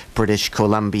Vancouver, British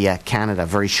Columbia, Canada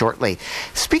very shortly.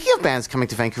 Speaking of bands coming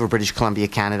to Vancouver, British Columbia,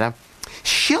 Canada,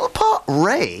 Shilpa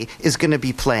Ray is going to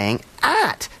be playing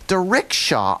at the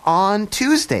Rickshaw on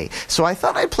Tuesday. So I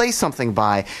thought I'd play something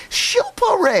by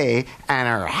Shilpa Ray and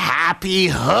her Happy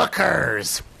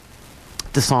Hookers.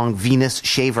 The song Venus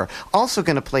Shaver. Also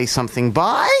going to play something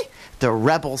by The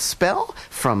Rebel Spell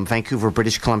from Vancouver,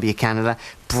 British Columbia, Canada.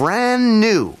 Brand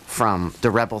new from The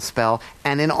Rebel Spell.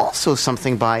 And then also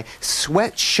something by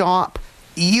Sweatshop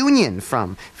Union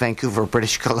from Vancouver,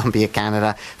 British Columbia,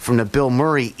 Canada. From the Bill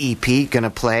Murray EP, going to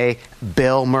play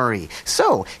Bill Murray.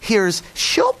 So here's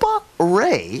Shilpa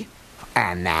Ray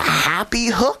and the Happy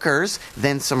Hookers,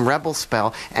 then some Rebel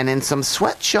Spell, and then some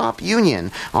Sweatshop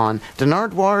Union on the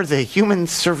Nardwuar, the Human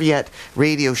Serviette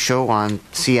radio show on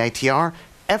CITR,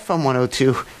 FM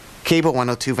 102, Cable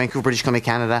 102, Vancouver, British Columbia,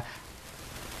 Canada,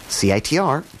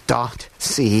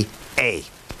 CITR.ca.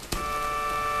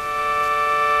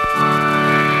 Oh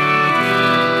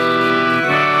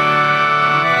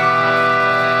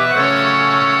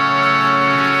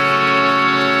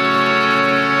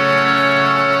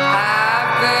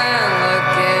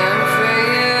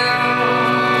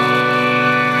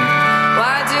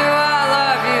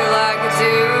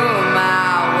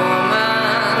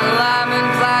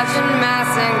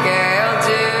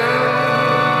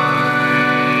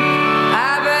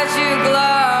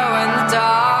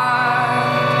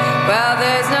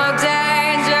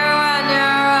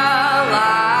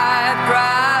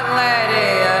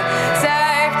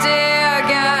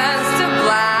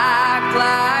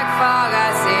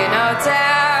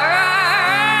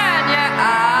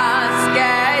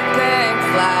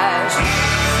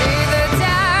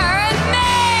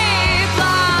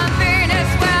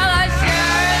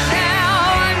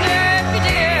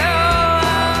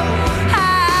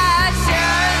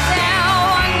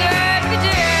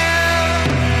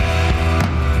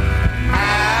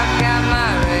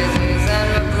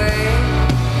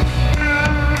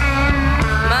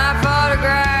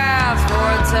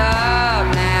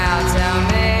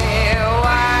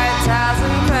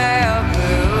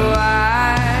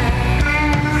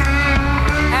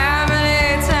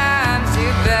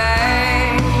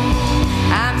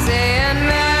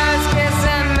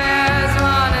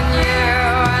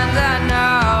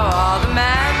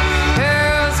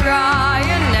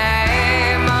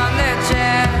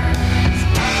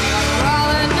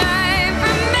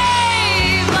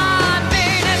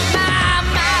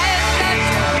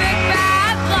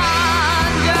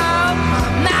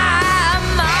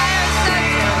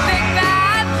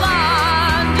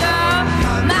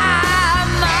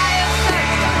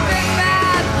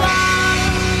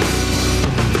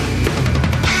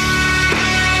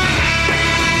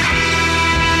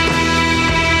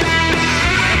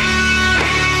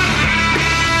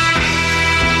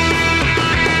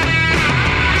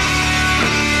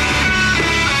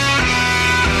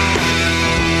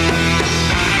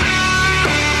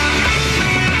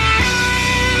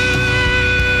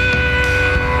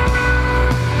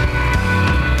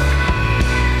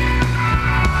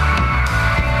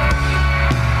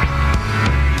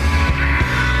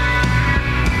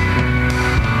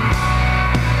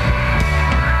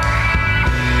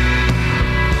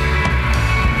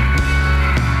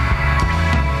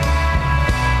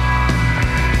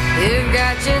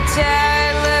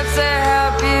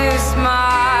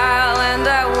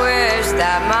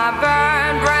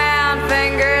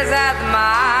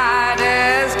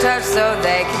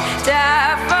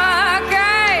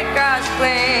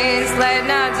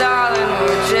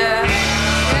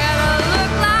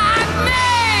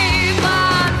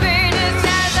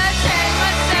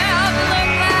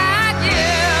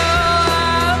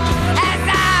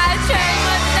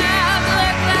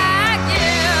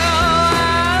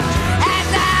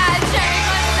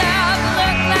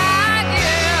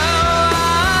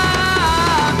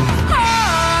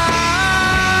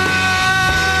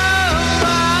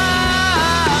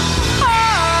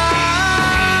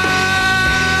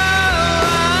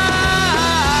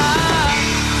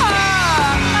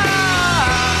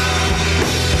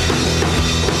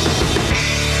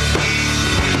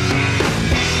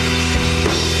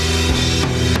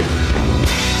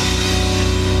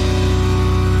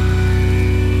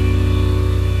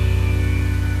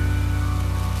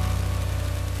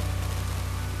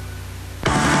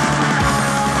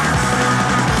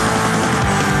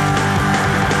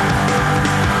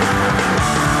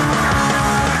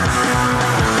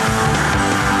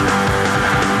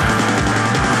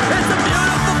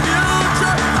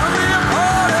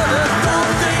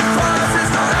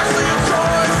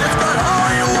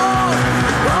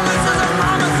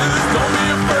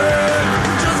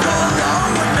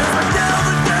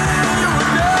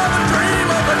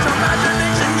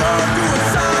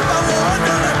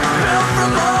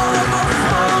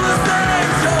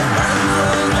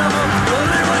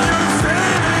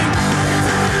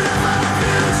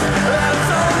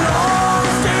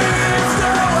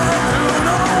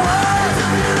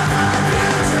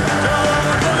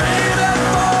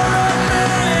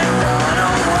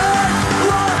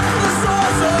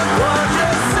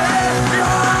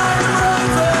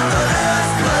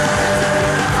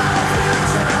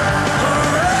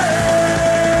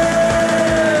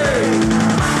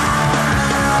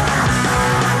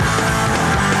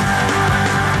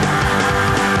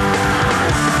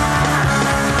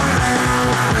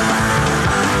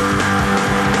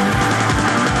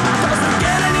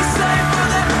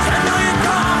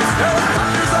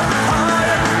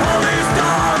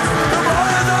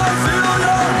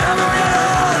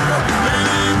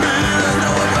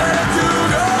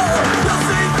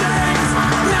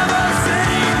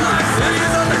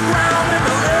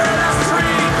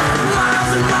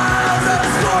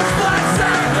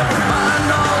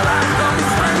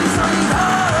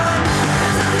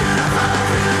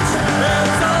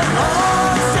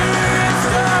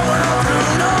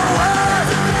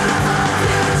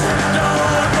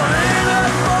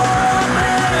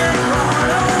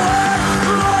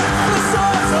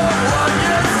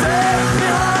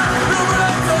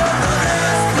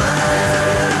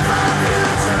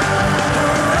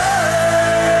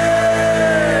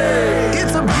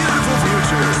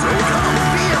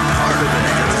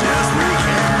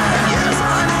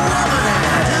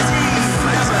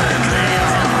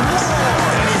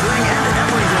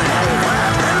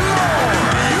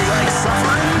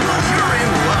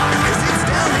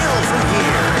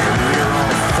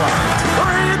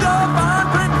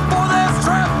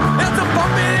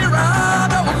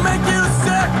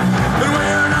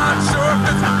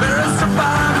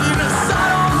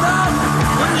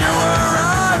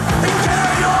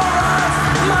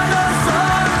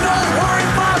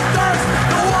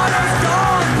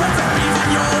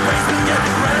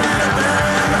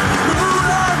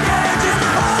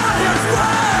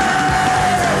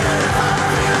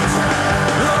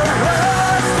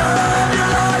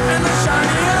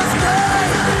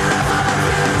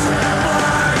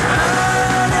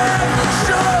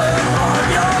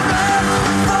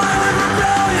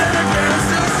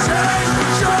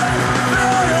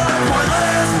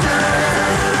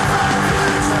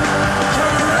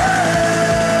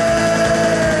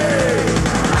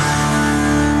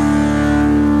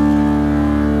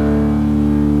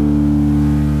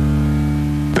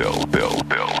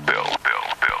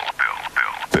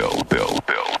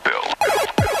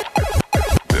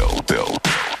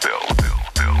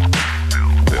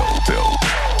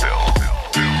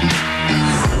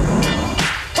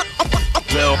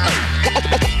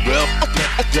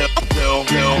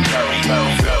Bill Murray.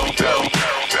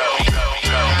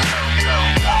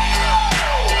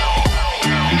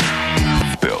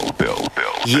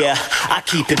 Yeah, I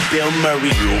keep it Bill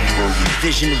Murray.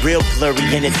 Vision real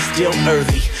blurry and it's still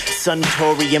early.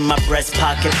 Suntory in my breast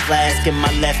pocket, flask in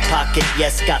my left pocket.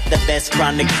 Yes, got the best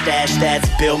chronic stash, that's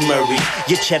Bill Murray.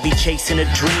 Your Chevy chasing a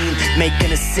dream,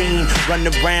 making a scene, run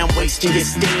around wasting your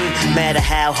steam. Matter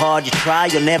how hard you try,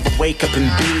 you'll never wake up and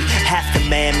be half the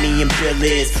man me and Bill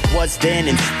is. Was then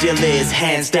and still is,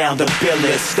 hands down the Bill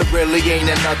is. There really ain't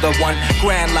another one,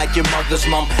 grand like your mother's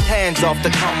mom. Hands off the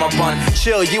cummerbund,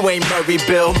 chill, you ain't Murray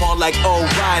Bill, more like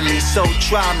O'Reilly. So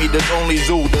try me, there's only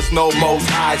Zoo, there's no Mos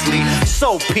Eisley.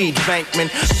 So Pete Bankman,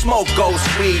 smoke ghost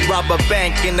weed, rob a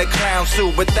bank in the clown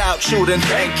suit without shooting,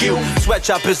 thank you.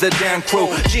 Sweatshop is a damn crew,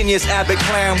 genius Abbott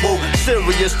clan woo,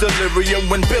 serious delirium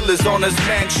when Bill is on his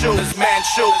man shoe.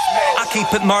 I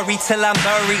keep it Murray till I'm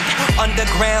buried,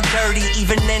 underground dirty,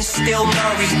 even then still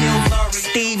Murray.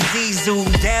 Steve Zissou,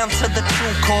 down to the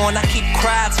Tucson, I keep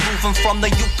crowds moving from the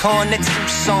Yukon to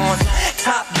Tucson.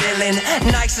 Top villain,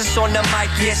 nicest on the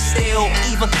mic, yeah still,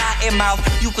 even Cottonmouth,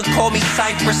 you could call me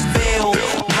Cypress Bill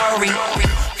Murray,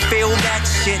 feel that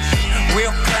shit,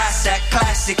 real classic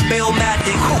Bill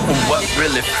Matic. What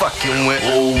really fucking with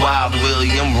old Wild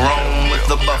William Rome with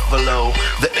the Buffalo?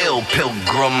 The ill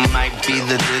pilgrim might be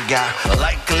the guy,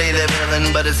 likely the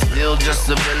villain, but it's still just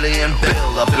a civilian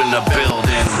Bill up in the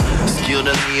building. Skilled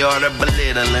in the art of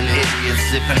belittling idiots,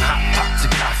 sipping hot pots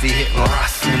of coffee, hitting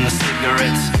Ross in the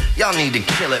cigarettes. Y'all need to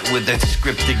kill it with that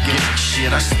scripted gimmick shit.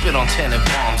 I spit on tenant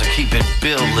bombs to keep it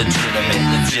Bill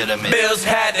legitimate. Bill's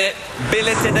had it, Bill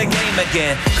into the game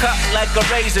again. Cut like a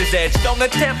razor's edge, don't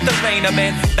attempt to rein him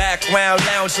in. Background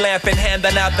lounge lamping,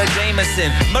 handing out the Jameson.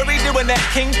 Murray doing that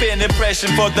Kingpin impression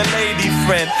for the lady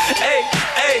friend. Hey,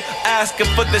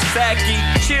 asking for the sake.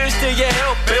 Cheers to your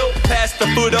help, Bill. Pass the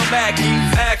food on Mackie.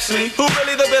 Actually, who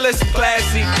really the Bill is?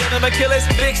 Classy. Gentlemen killers,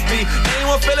 Bixby.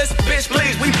 Anyone feel us? Bitch,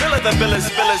 please. We Bill the Billers.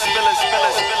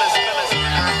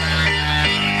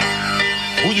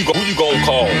 Who you gonna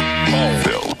call?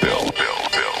 Bill.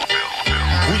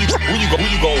 Who you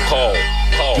gonna call?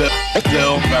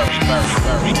 Bill Murray.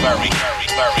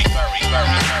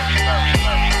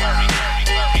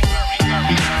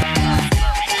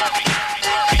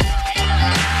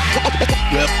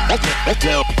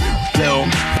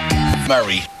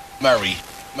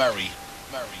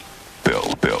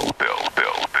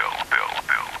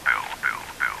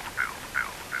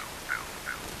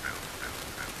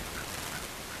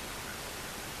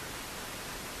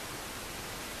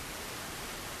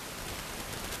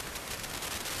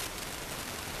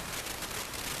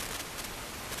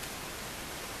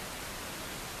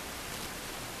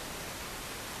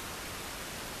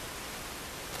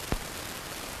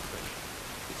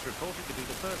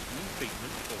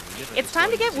 It's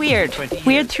time to get weird.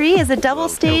 Weird 3 is a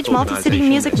double-stage, multi-city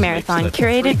music marathon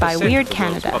curated by Weird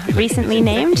Canada, recently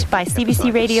named by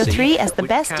CBC Radio 3 as the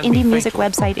best indie music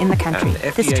website in the country.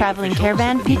 This traveling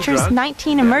caravan features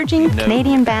 19 emerging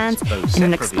Canadian bands in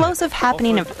an explosive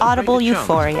happening of audible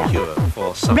euphoria.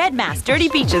 Red Mass, Dirty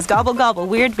Beaches, Gobble Gobble,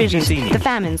 Weird Visions, The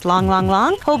Famines, Long Long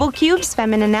Long, Hobo Cubes,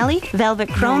 Feminine, Velvet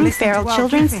Chrome, Feral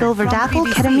Children, Silver Dapple,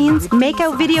 Ketamines,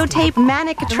 Makeout Videotape,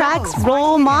 Manic Tracks,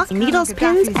 Roll Mock, Needles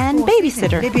Pins, and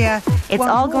Babysitter. It's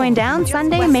all going down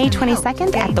Sunday, May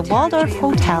 22nd at the Waldorf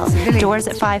Hotel. Doors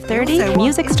at 5:30,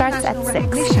 music starts at 6.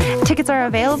 Tickets are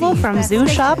available from Zoo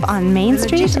Shop on Main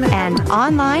Street and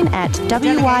online at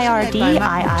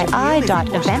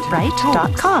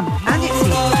wyrdii.eventbrite.com. And it seems they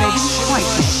didn't quite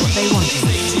get what they wanted.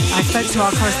 I spoke to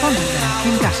our correspondent there,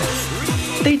 Kim Gattas.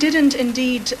 They didn't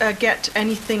indeed get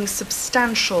anything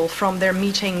substantial from their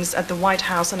meetings at the White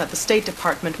House and at the State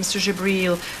Department. Mr.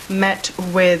 Jibril met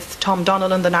with Tom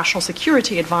Donnellan, the National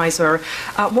Security Advisor.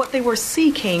 What they were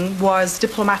seeking was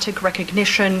diplomatic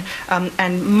recognition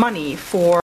and money for